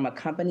think from a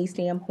company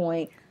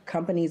standpoint,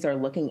 companies are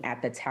looking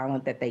at the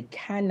talent that they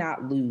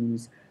cannot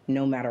lose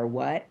no matter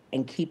what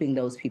and keeping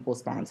those people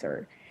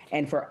sponsored.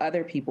 And for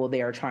other people,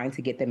 they are trying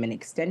to get them an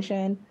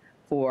extension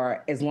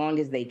for as long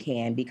as they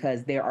can,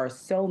 because there are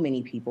so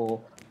many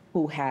people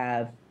who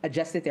have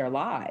adjusted their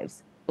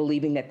lives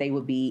believing that they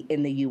would be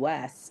in the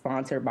US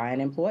sponsored by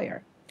an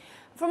employer.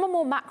 From a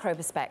more macro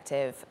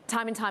perspective,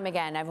 time and time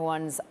again,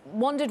 everyone's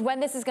wondered when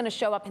this is going to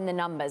show up in the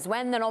numbers,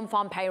 when the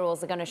non-farm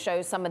payrolls are going to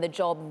show some of the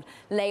job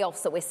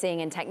layoffs that we're seeing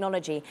in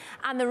technology.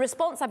 And the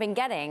response I've been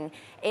getting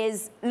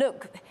is,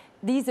 look,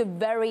 these are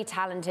very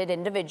talented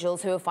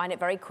individuals who will find it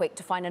very quick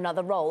to find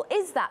another role.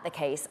 Is that the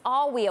case?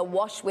 Are we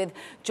awash with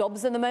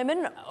jobs at the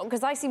moment?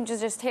 Because I seem to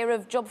just hear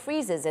of job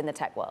freezes in the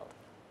tech world.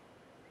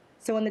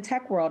 So in the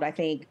tech world, I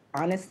think,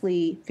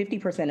 honestly,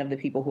 50% of the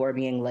people who are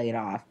being laid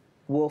off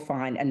will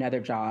find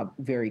another job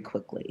very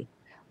quickly.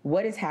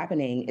 What is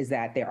happening is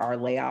that there are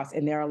layoffs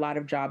and there are a lot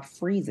of job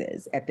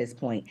freezes at this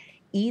point,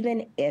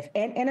 even if,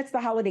 and it's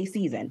the holiday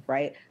season,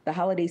 right? The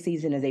holiday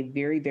season is a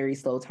very, very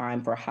slow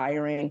time for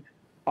hiring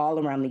all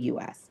around the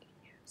US.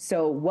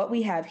 So what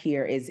we have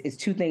here is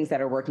 2 things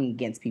that are working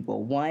against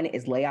people. One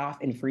is layoff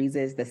and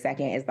freezes. The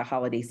second is the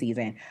holiday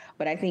season.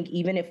 But I think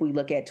even if we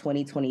look at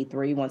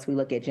 2023, once we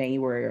look at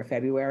January or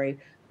February,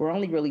 we're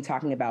only really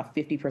talking about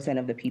 50%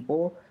 of the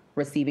people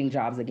receiving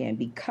jobs again,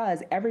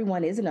 because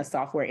everyone isn't a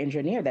software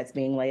engineer that's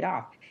being laid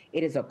off.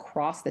 It is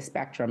across the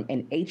spectrum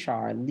in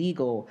HR,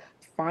 legal,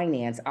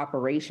 finance,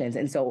 operations.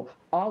 And so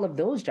all of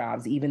those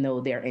jobs, even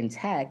though they're in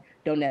tech,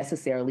 don't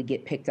necessarily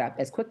get picked up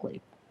as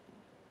quickly.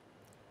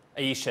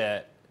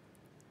 Aisha,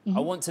 I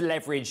want to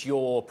leverage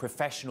your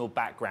professional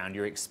background,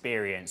 your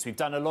experience. We've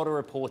done a lot of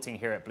reporting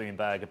here at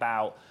Bloomberg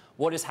about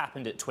what has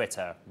happened at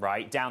Twitter,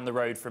 right? Down the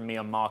road from me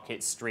on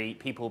Market Street,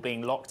 people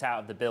being locked out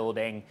of the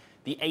building,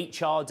 the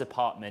HR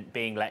department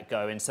being let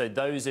go. And so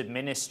those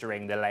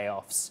administering the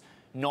layoffs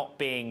not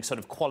being sort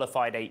of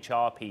qualified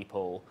HR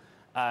people.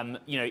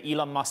 You know,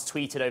 Elon Musk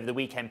tweeted over the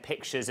weekend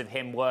pictures of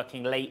him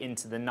working late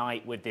into the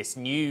night with this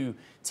new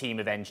team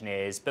of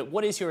engineers. But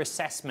what is your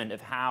assessment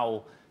of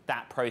how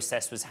that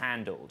process was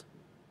handled?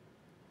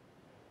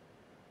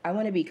 I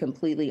want to be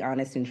completely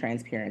honest and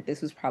transparent.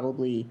 This was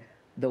probably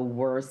the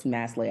worst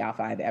mass layoff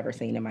I've ever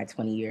seen in my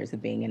 20 years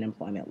of being an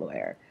employment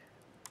lawyer.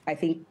 I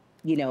think,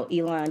 you know,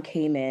 Elon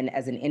came in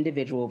as an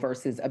individual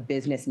versus a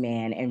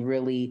businessman and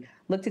really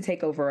looked to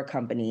take over a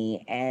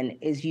company and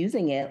is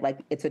using it like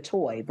it's a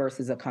toy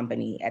versus a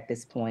company at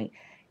this point.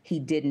 He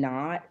did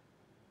not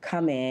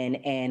come in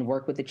and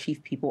work with the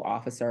chief people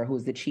officer, who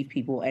is the chief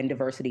people and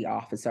diversity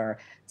officer,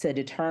 to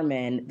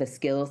determine the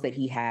skills that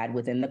he had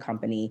within the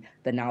company,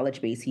 the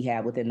knowledge base he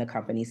had within the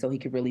company, so he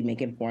could really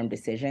make informed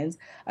decisions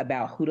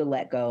about who to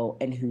let go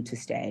and who to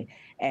stay.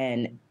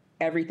 And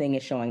everything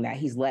is showing that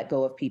he's let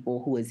go of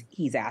people who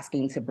he's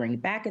asking to bring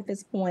back at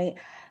this point.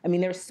 I mean,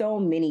 there's so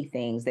many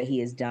things that he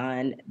has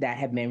done that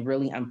have been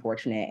really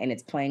unfortunate, and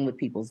it's playing with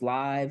people's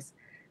lives.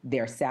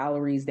 their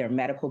salaries, their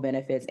medical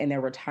benefits, and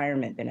their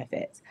retirement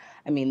benefits.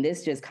 I mean,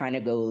 this just kind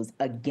of goes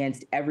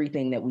against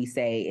everything that we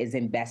say is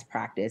in best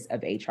practice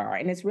of HR,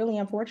 and it's really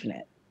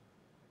unfortunate.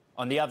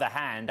 On the other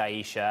hand,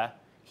 Aisha,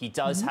 he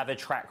does have a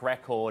track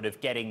record of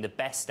getting the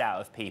best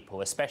out of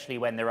people, especially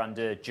when they're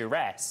under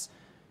duress.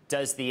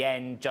 Does the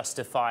end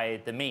justify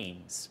the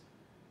means?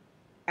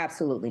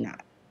 Absolutely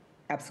not.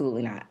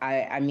 Absolutely not.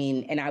 I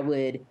mean, and I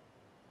would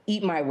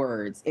eat my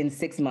words in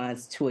 6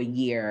 months to a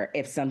year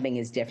if something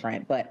is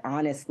different. But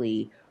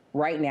honestly,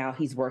 right now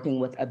he's working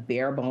with a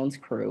bare bones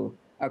crew,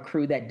 a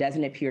crew that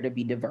doesn't appear to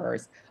be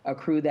diverse, a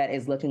crew that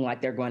is looking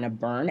like they're going to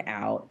burn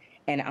out.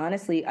 And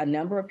honestly, a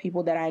number of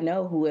people that I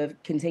know who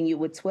have continued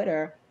with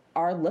Twitter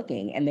are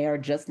looking, and they are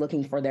just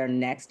looking for their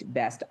next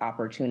best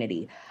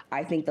opportunity.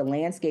 I think the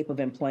landscape of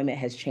employment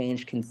has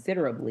changed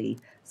considerably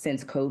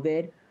since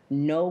COVID.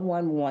 No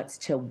one wants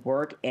to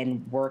work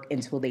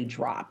until they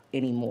drop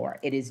anymore.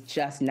 It is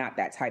just not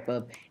that type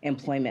of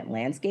employment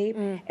landscape.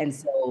 And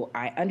so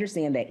I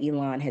understand that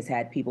Elon has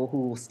had people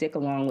who will stick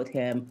along with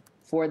him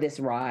for this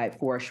ride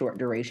for a short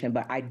duration,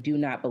 but I do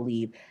not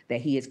believe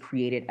that he has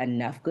created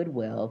enough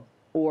goodwill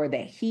or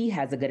that he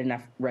has a good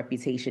enough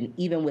reputation,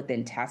 even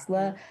within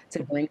Tesla,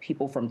 to bring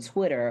people from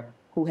Twitter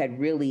who had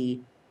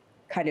really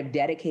kind of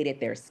dedicated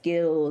their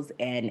skills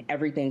and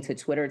everything to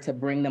Twitter to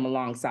bring them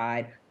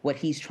alongside what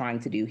he's trying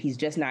to do. He's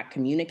just not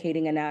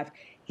communicating enough.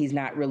 He's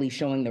not really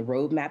showing the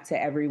roadmap to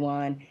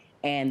everyone.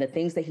 And the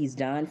things that he's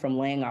done, from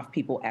laying off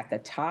people at the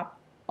top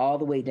all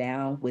the way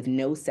down with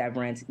no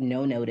severance,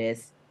 no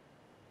notice,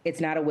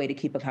 it's not a way to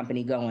keep a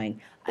company going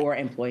or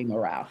employee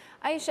morale.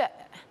 Aisha,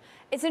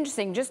 it's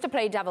interesting, just to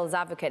play devil's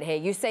advocate here,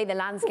 you say the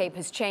landscape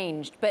has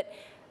changed, but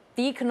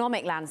the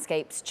economic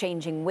landscape's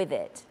changing with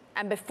it.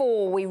 And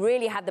before, we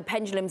really had the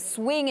pendulum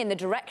swing in the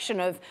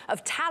direction of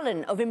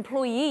talent, of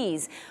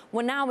employees.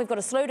 Well, now we've got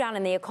a slowdown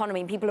in the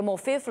economy and people are more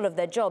fearful of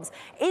their jobs.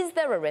 Is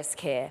there a risk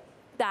here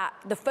that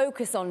the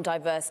focus on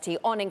diversity,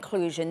 on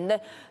inclusion,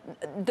 the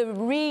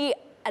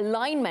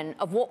realignment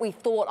of what we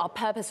thought our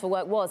purpose for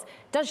work was,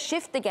 does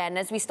shift again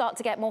as we start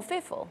to get more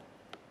fearful?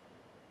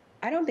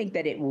 I don't think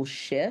that it will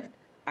shift.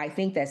 I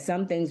think that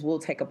some things will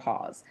take a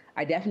pause.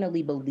 I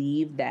definitely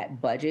believe that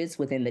budgets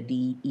within the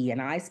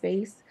DE&I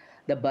space,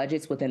 the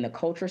budgets within the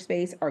culture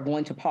space are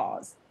going to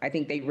pause. I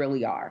think they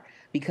really are,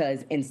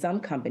 because in some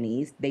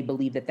companies, they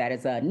believe that that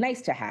is a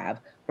nice to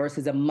have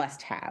versus a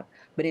must have.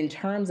 But in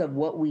terms of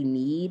what we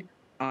need,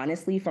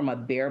 honestly, from a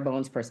bare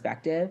bones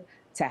perspective,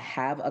 to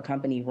have a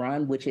company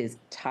run, which is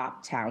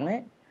top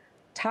talent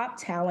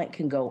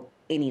can go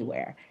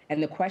anywhere.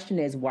 And the question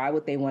is, why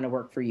would they want to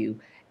work for you?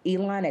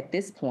 Elon at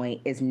this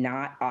point is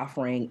not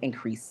offering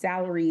increased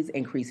salaries,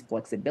 increased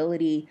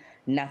flexibility,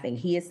 nothing.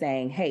 He is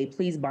saying, hey,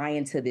 please buy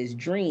into this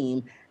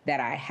dream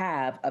that I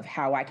have of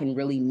how I can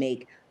really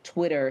make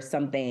Twitter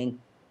something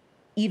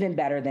even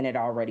better than it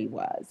already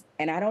was.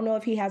 And I don't know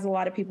if he has a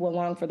lot of people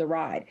along for the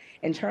ride.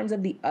 In terms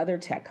of the other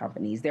tech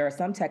companies, there are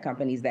some tech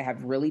companies that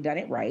have really done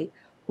it right,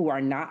 who are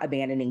not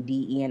abandoning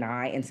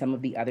DE&I and some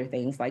of the other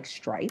things like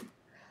Stripe.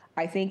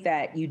 I think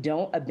that you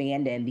don't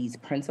abandon these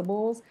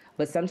principles,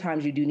 but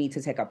sometimes you do need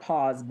to take a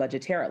pause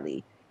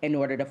budgetarily in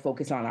order to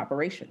focus on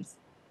operations.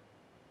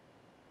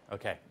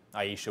 Okay,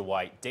 Aisha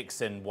White,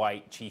 Dixon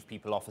White, Chief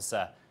People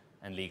Officer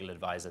and Legal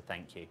Advisor,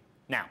 thank you.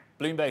 Now,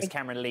 Bloomberg's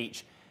Cameron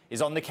Leach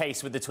is on the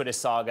case with the Twitter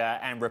saga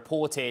and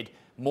reported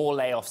more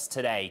layoffs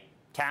today.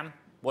 Cam,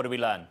 what did we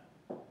learn?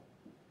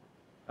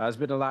 There's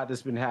been a lot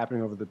that's been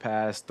happening over the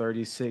past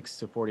 36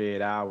 to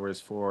 48 hours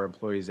for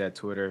employees at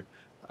Twitter.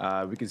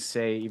 We could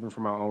say, even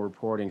from our own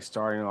reporting,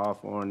 starting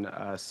off on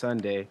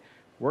Sunday,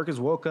 workers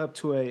woke up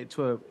to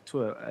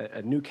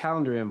a new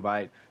calendar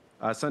invite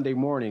Sunday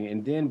morning,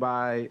 and then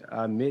by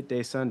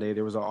midday Sunday,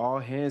 there was an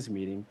all-hands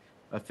meeting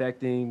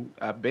affecting,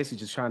 basically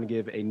just trying to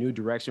give a new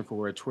direction for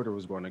where Twitter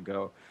was going to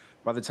go.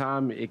 By the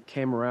time it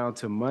came around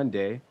to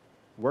Monday,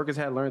 workers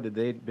had learned that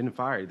they'd been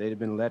fired, they'd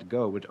been let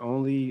go, which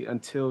only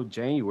until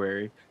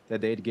January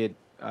that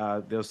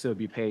they'll still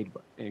be paid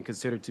and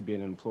considered to be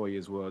an employee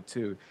as well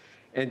too.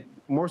 And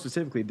more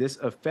specifically, this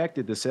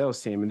affected the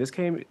sales team, and this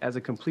came as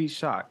a complete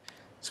shock,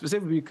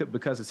 specifically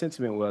because the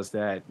sentiment was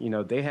that,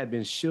 they had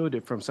been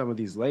shielded from some of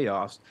these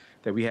layoffs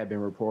that we had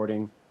been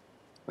reporting.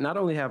 Not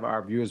only have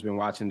our viewers been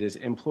watching this,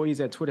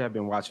 employees at Twitter have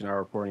been watching our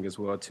reporting as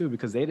well too,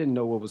 because they didn't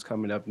know what was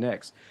coming up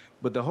next.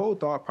 But the whole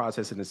thought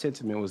process and the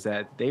sentiment was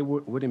that they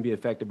wouldn't be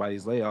affected by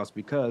these layoffs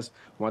because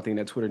one thing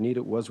that Twitter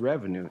needed was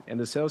revenue, and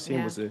the sales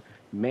team was the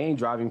main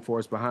driving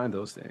force behind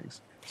those things.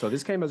 So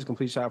this came as a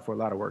complete shock for a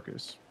lot of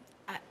workers.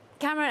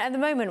 Cameron, at the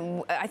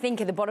moment, I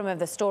think at the bottom of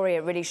the story,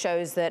 it really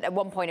shows that at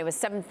one point it was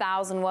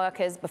 7,000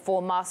 workers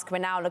before Musk. We're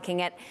now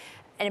looking at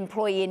an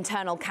employee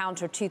internal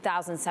count of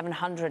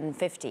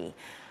 2,750.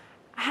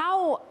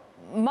 How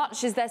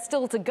much is there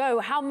still to go?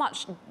 How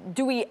much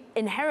do we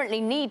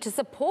inherently need to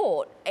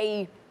support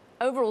a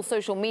overall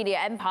social media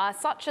empire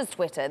such as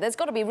Twitter? There's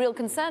got to be real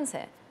concerns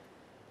here.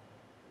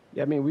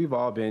 Yeah, I mean, we've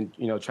all been,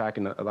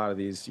 tracking a lot of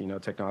these,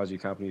 technology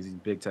companies, these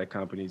big tech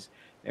companies,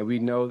 and we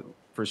know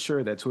for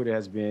sure that Twitter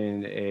has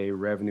been a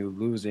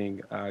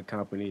revenue-losing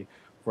company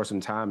for some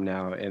time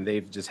now, and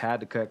they've just had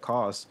to cut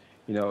costs.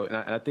 You know,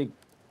 and I think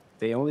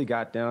they only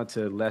got down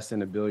to less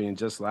than $1 billion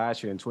just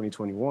last year in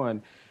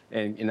 2021,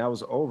 and that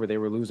was over. They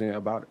were losing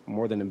about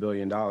more than $1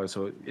 billion.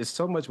 So it's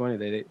so much money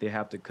that they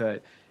have to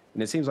cut.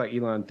 And it seems like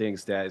Elon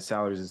thinks that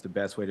salaries is the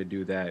best way to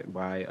do that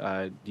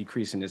by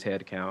decreasing his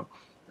head count.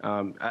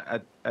 I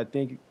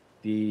think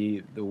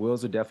the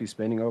wheels are definitely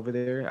spinning over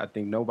there. I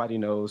think nobody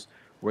knows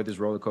where this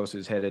roller coaster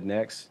is headed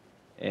next,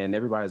 and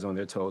everybody's on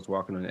their toes,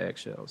 walking on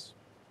eggshells.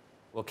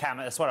 Well, Cam,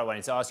 that's what I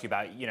wanted to ask you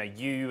about. You know,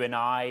 you and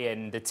I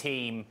and the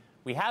team,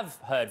 we have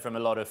heard from a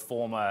lot of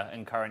former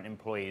and current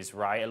employees,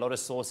 right? A lot of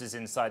sources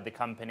inside the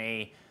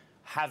company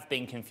have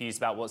been confused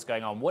about what's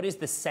going on. What is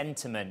the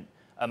sentiment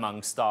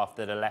among staff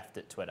that are left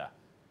at Twitter?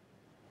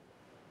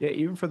 Yeah,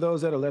 even for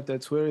those that are left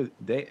at Twitter,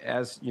 they,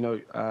 as you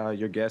know,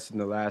 your guest in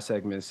the last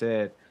segment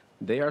said,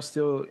 they are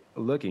still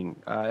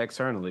looking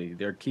externally.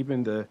 They're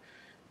keeping the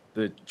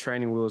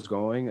training wheels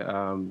going.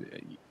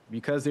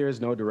 Because there is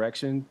no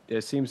direction,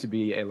 there seems to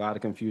be a lot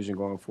of confusion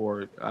going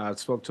forward. I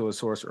spoke to a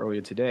source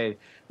earlier today,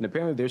 and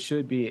apparently there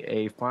should be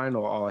a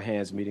final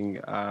all-hands meeting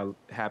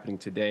happening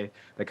today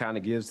that kind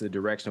of gives the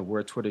direction of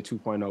where Twitter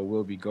 2.0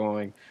 will be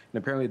going.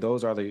 And apparently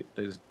those are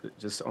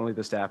just only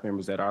the staff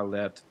members that are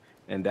left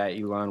and that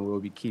Elon will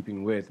be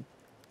keeping with.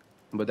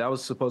 But that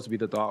was supposed to be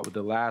the thought with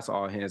the last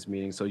all-hands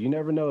meeting. So you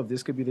never know if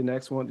this could be the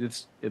next one,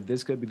 if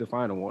this could be the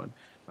final one.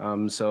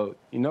 So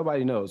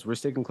nobody knows. We're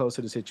sticking close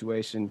to the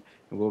situation,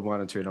 and we'll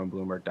monitor it on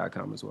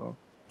Bloomberg.com as well.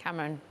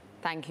 Cameron,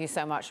 thank you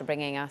so much for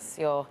bringing us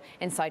your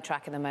inside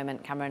track at the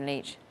moment. Cameron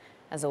Leach,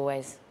 as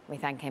always, we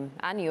thank him.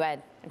 And you,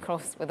 Ed, of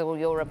course, with all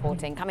your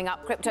reporting. Coming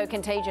up, crypto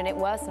contagion, it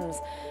worsens.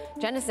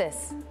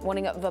 Genesis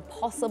warning of a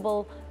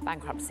possible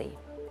bankruptcy.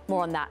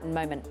 More on that in a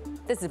moment.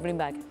 This is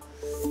Bloomberg.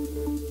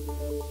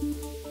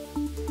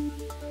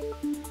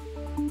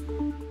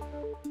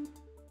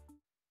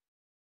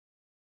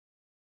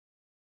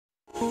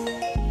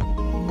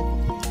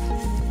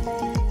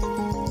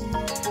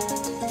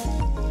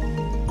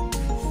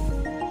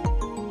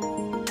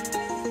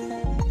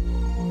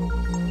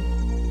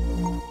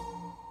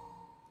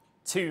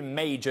 Two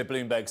major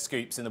Bloomberg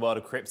scoops in the world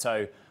of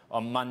crypto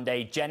on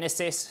Monday.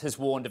 Genesis has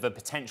warned of a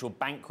potential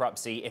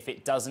bankruptcy if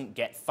it doesn't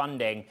get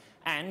funding.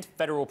 And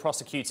federal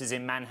prosecutors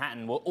in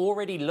Manhattan were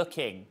already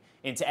looking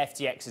into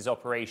FTX's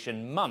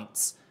operation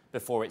months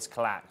before its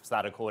collapse,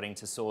 that according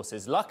to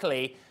sources.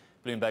 Luckily,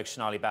 Bloomberg's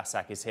Sonali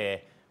Basak is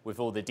here with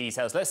all the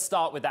details. Let's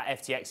start with that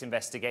FTX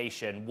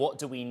investigation. What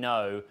do we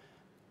know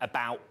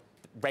about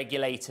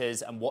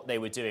regulators and what they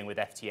were doing with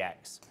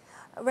FTX?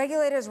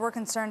 Regulators were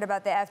concerned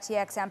about the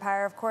FTX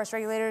empire. Of course,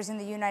 regulators in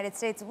the United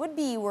States would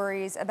be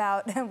worried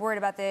about the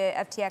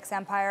FTX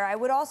empire. I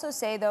would also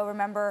say, though,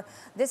 remember,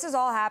 this is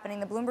all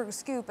happening. The Bloomberg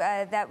scoop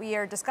that we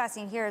are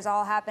discussing here is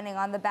all happening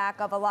on the back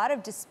of a lot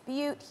of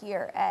dispute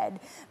here, Ed,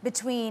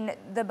 between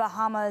the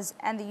Bahamas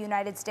and the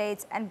United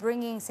States, and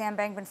bringing Sam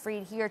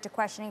Bankman-Fried here to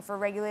questioning for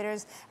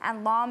regulators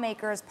and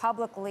lawmakers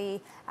publicly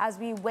as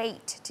we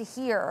wait to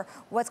hear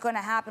what's going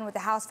to happen with the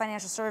House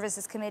Financial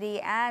Services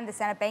Committee and the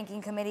Senate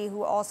Banking Committee,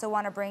 who also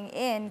want to bring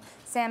in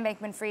Sam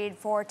Bankman-Fried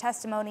for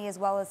testimony as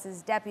well as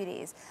his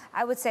deputies.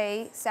 I would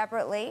say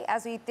separately,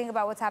 as we think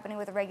about what's happening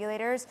with the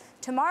regulators,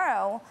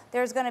 tomorrow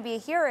there's going to be a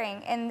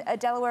hearing in a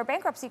Delaware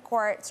bankruptcy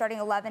court starting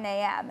 11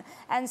 a.m.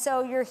 And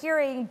so you're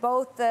hearing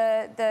both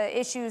the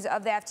issues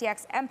of the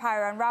FTX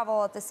empire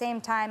unravel at the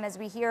same time as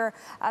we hear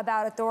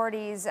about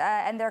authorities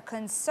and their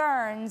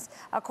concerns,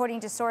 according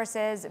to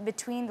sources,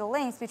 between the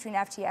links between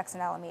FTX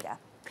and Alameda.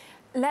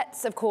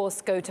 Let's, of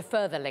course, go to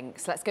further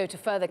links. Let's go to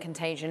further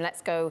contagion. Let's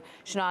go,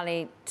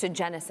 Sonali, to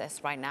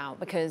Genesis right now,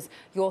 because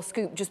your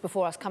scoop just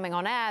before us coming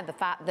on air, the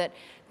fact that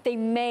they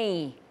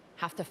may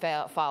have to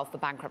file for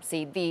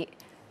bankruptcy. The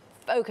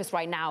focus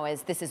right now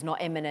is this is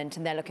not imminent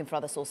and they're looking for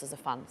other sources of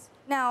funds.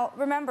 Now,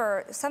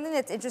 remember, something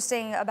that's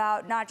interesting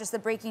about not just the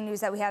breaking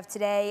news that we have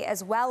today,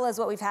 as well as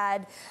what we've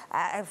had,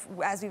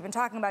 as we've been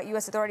talking about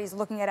U.S. authorities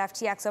looking at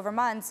FTX over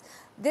months,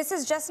 this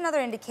is just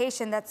another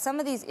indication that some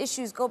of these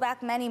issues go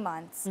back many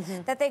months,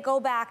 that they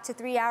go back to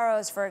Three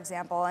Arrows, for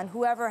example, and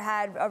whoever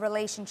had a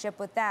relationship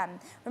with them.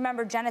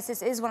 Remember,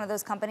 Genesis is one of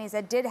those companies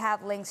that did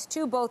have links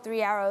to both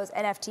Three Arrows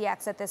and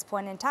FTX at this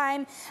point in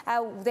time.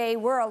 They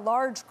were a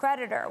large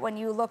creditor when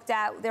you looked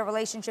at their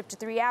relationship to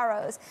Three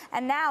Arrows.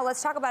 And now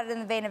let's talk about it in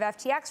the vein of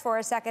FTX for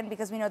a second,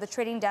 because we know the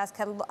trading desk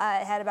had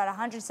about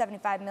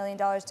 $175 million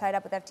tied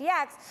up with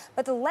FTX,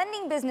 but the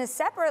lending business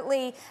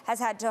separately has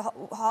had to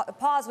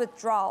pause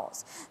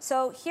withdrawals.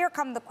 So here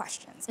come the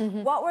questions.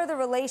 What were the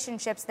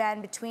relationships then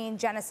between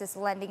Genesis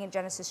Lending and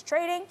Genesis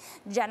Trading,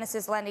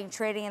 Genesis Lending,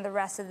 Trading, and the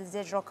rest of the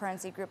digital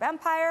currency group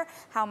empire?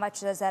 How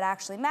much does that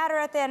actually matter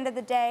at the end of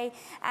the day?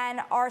 And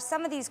are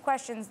some of these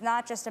questions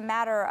not just a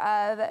matter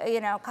of,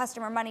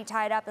 customer money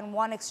tied up in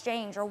one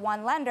exchange or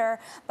one lender,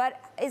 but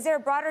is there a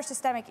broader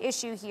systemic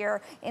issue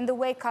here in the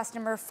way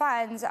customer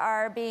funds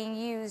are being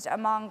used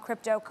among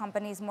crypto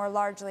companies more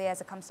largely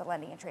as it comes to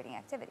lending and trading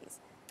activities?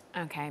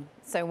 Okay,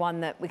 so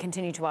one that we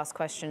continue to ask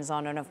questions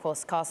on, and of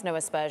course cast no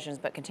aspersions,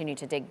 but continue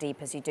to dig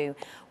deep as you do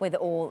with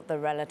all the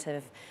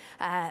relative,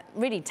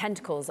 really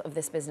tentacles of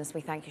this business.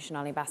 We thank you,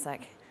 Shonali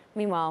Basak.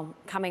 Meanwhile,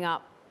 coming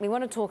up, we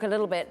want to talk a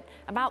little bit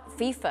about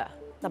FIFA,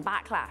 the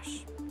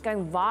backlash,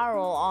 going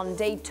viral on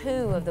day 2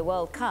 of the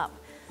World Cup.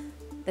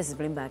 This is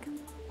Bloomberg.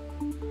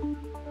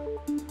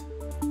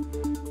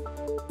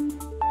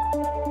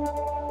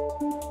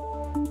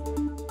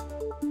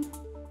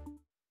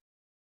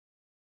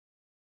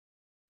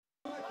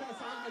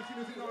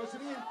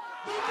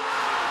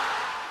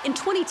 In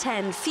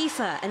 2010,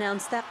 FIFA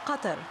announced that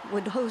Qatar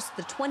would host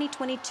the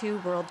 2022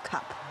 World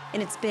Cup.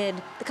 In its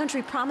bid, the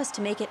country promised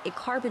to make it a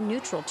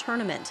carbon-neutral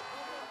tournament.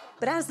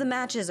 But as the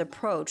matches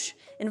approach,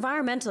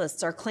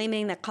 environmentalists are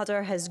claiming that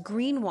Qatar has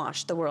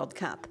greenwashed the World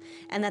Cup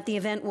and that the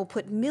event will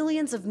put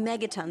millions of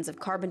megatons of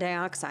carbon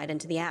dioxide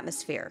into the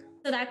atmosphere.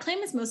 So that claim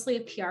is mostly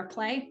a PR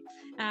play.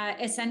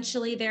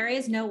 Essentially, there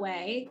is no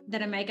way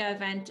that a mega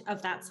event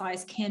of that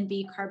size can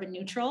be carbon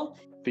neutral.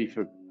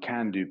 FIFA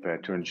can do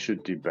better and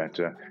should do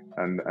better.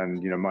 And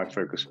my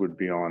focus would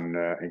be on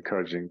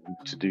encouraging them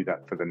to do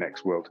that for the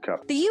next World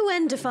Cup. The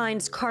UN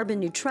defines carbon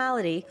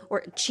neutrality, or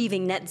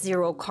achieving net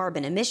zero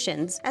carbon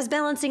emissions, as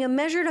balancing a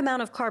measured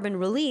amount of carbon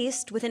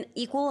released with an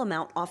equal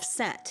amount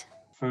offset.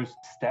 First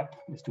step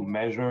is to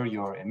measure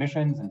your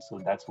emissions, and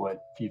so that's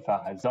what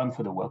FIFA has done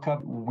for the World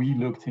Cup. We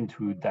looked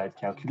into that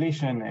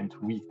calculation, and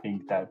we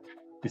think that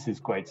this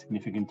is quite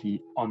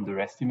significantly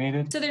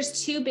underestimated. So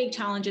there's 2 big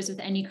challenges with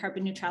any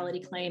carbon neutrality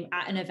claim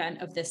at an event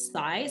of this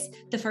size.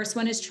 The first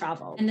one is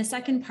travel. And the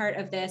second part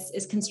of this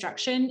is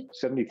construction.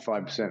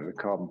 75% of the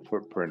carbon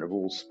footprint of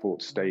all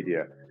sports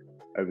stadia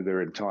over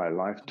their entire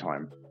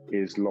lifetime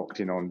is locked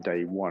in on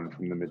day 1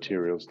 from the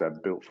materials they're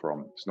built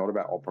from. It's not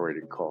about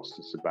operating costs,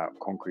 it's about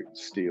concrete and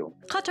steel.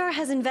 Qatar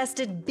has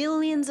invested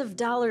billions of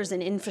dollars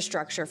in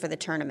infrastructure for the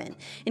tournament,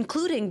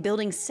 including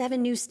building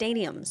 7 new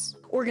stadiums.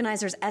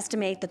 Organizers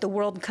estimate that the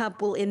World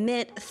Cup will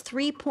emit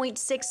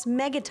 3.6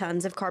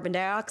 megatons of carbon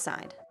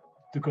dioxide.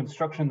 The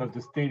construction of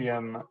the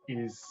stadium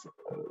is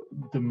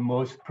the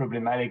most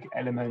problematic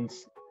element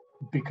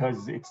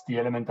because it's the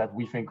element that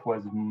we think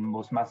was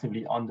most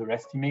massively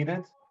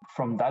underestimated.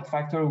 From that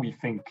factor, we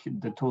think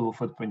the total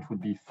footprint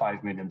would be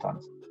 5 million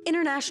tons.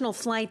 International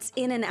flights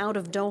in and out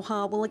of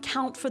Doha will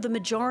account for the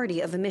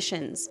majority of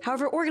emissions.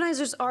 However,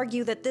 organizers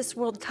argue that this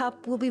World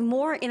Cup will be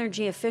more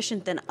energy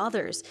efficient than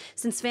others,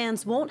 since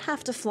fans won't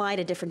have to fly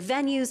to different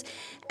venues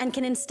and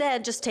can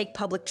instead just take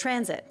public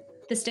transit.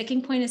 The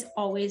sticking point is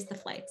always the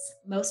flights.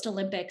 Most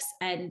Olympics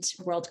and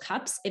World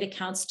Cups, it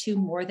accounts to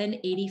more than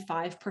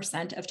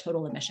 85% of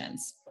total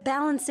emissions.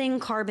 Balancing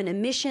carbon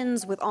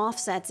emissions with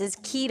offsets is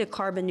key to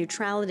carbon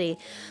neutrality.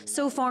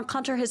 So far,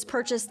 Qatar has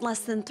purchased less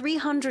than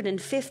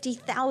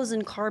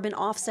 350,000 carbon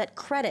offset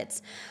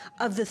credits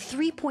of the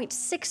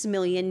 3.6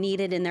 million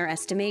needed in their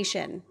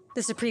estimation.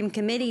 The Supreme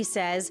Committee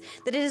says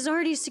that it has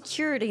already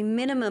secured a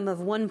minimum of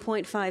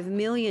 1.5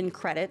 million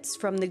credits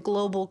from the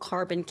Global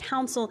Carbon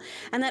Council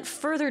and that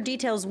further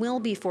details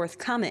will be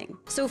forthcoming.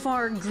 So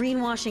far,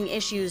 greenwashing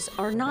issues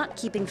are not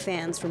keeping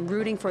fans from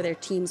rooting for their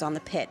teams on the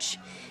pitch.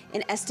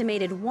 An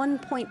estimated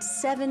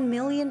 1.7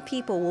 million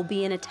people will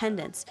be in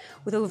attendance,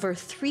 with over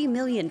 3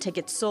 million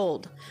tickets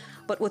sold.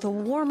 But with a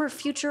warmer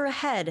future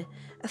ahead,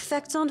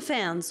 effects on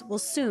fans will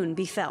soon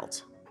be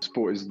felt.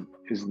 Sport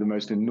is the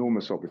most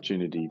enormous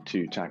opportunity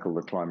to tackle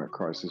the climate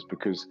crisis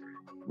because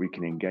we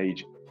can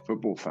engage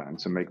football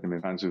fans and make them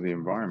fans of the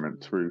environment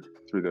through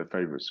their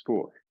favorite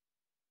sport.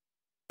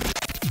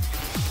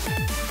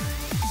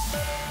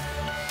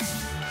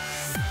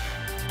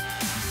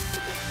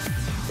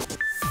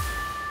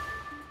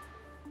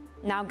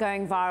 Now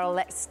going viral,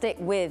 let's stick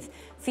with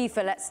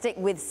FIFA. Let's stick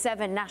with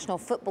 7 national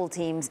football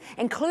teams,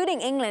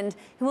 including England,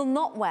 who will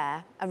not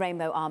wear a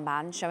rainbow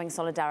armband, showing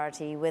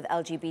solidarity with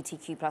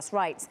LGBTQ+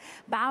 rights,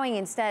 bowing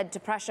instead to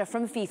pressure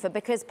from FIFA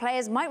because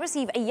players might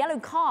receive a yellow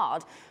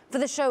card for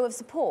the show of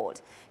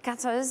support.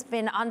 Qatar's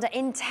been under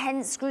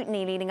intense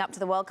scrutiny leading up to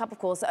the World Cup,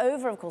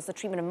 over the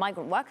treatment of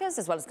migrant workers,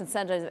 as well as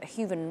concerns over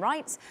human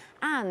rights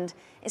and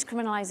its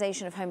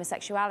criminalization of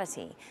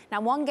homosexuality.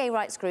 Now, one gay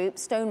rights group,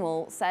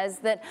 Stonewall, says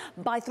that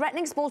by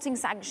threatening sporting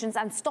sanctions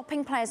and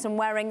stopping players from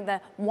wearing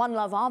the One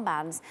Love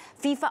armbands,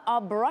 FIFA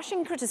are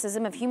brushing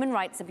criticism of human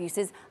rights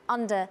abuses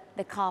under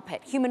the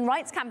carpet. Human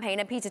rights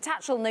campaigner Peter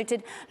Tatchell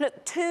noted,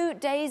 look, 2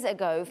 days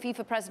ago,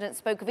 FIFA president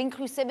spoke of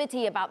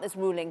inclusivity about this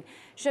ruling,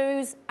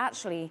 shows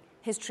actually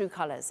his true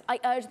colours. I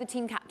urge the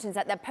team captains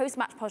at their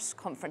post-match press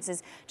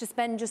conferences to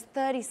spend just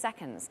 30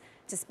 seconds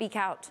to speak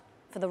out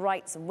for the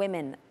rights of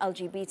women,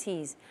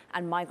 LGBTs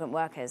and migrant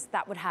workers.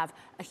 That would have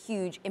a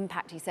huge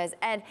impact, he says.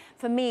 Ed,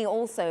 for me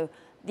also,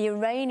 the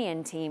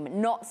Iranian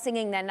team not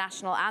singing their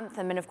national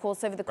anthem, and of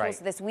course over the course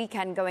of this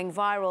weekend going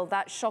viral,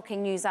 that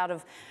shocking news out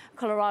of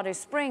Colorado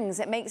Springs,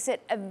 it makes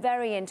it a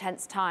very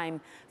intense time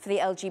for the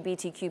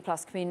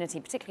LGBTQ+ community,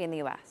 particularly in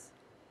the US.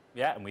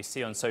 Yeah, and we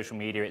see on social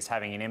media it's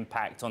having an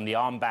impact on the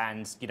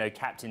armbands,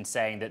 captains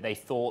saying that they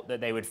thought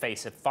that they would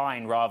face a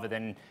fine rather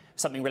than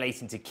something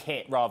relating to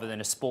kit rather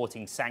than a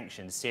sporting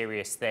sanction,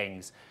 serious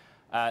things.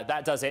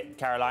 That does it,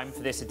 Caroline,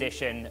 for this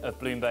edition of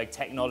Bloomberg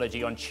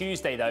Technology. On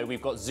Tuesday, though,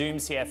 we've got Zoom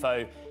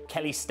CFO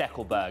Kelly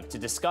Steckelberg to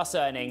discuss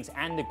earnings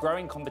and the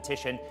growing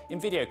competition in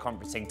video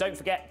conferencing. Don't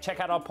forget, check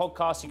out our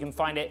podcast. You can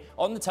find it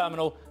on the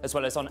terminal, as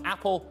well as on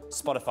Apple,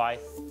 Spotify,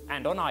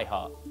 and on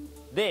iHeart.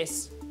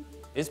 This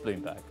is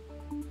Bloomberg.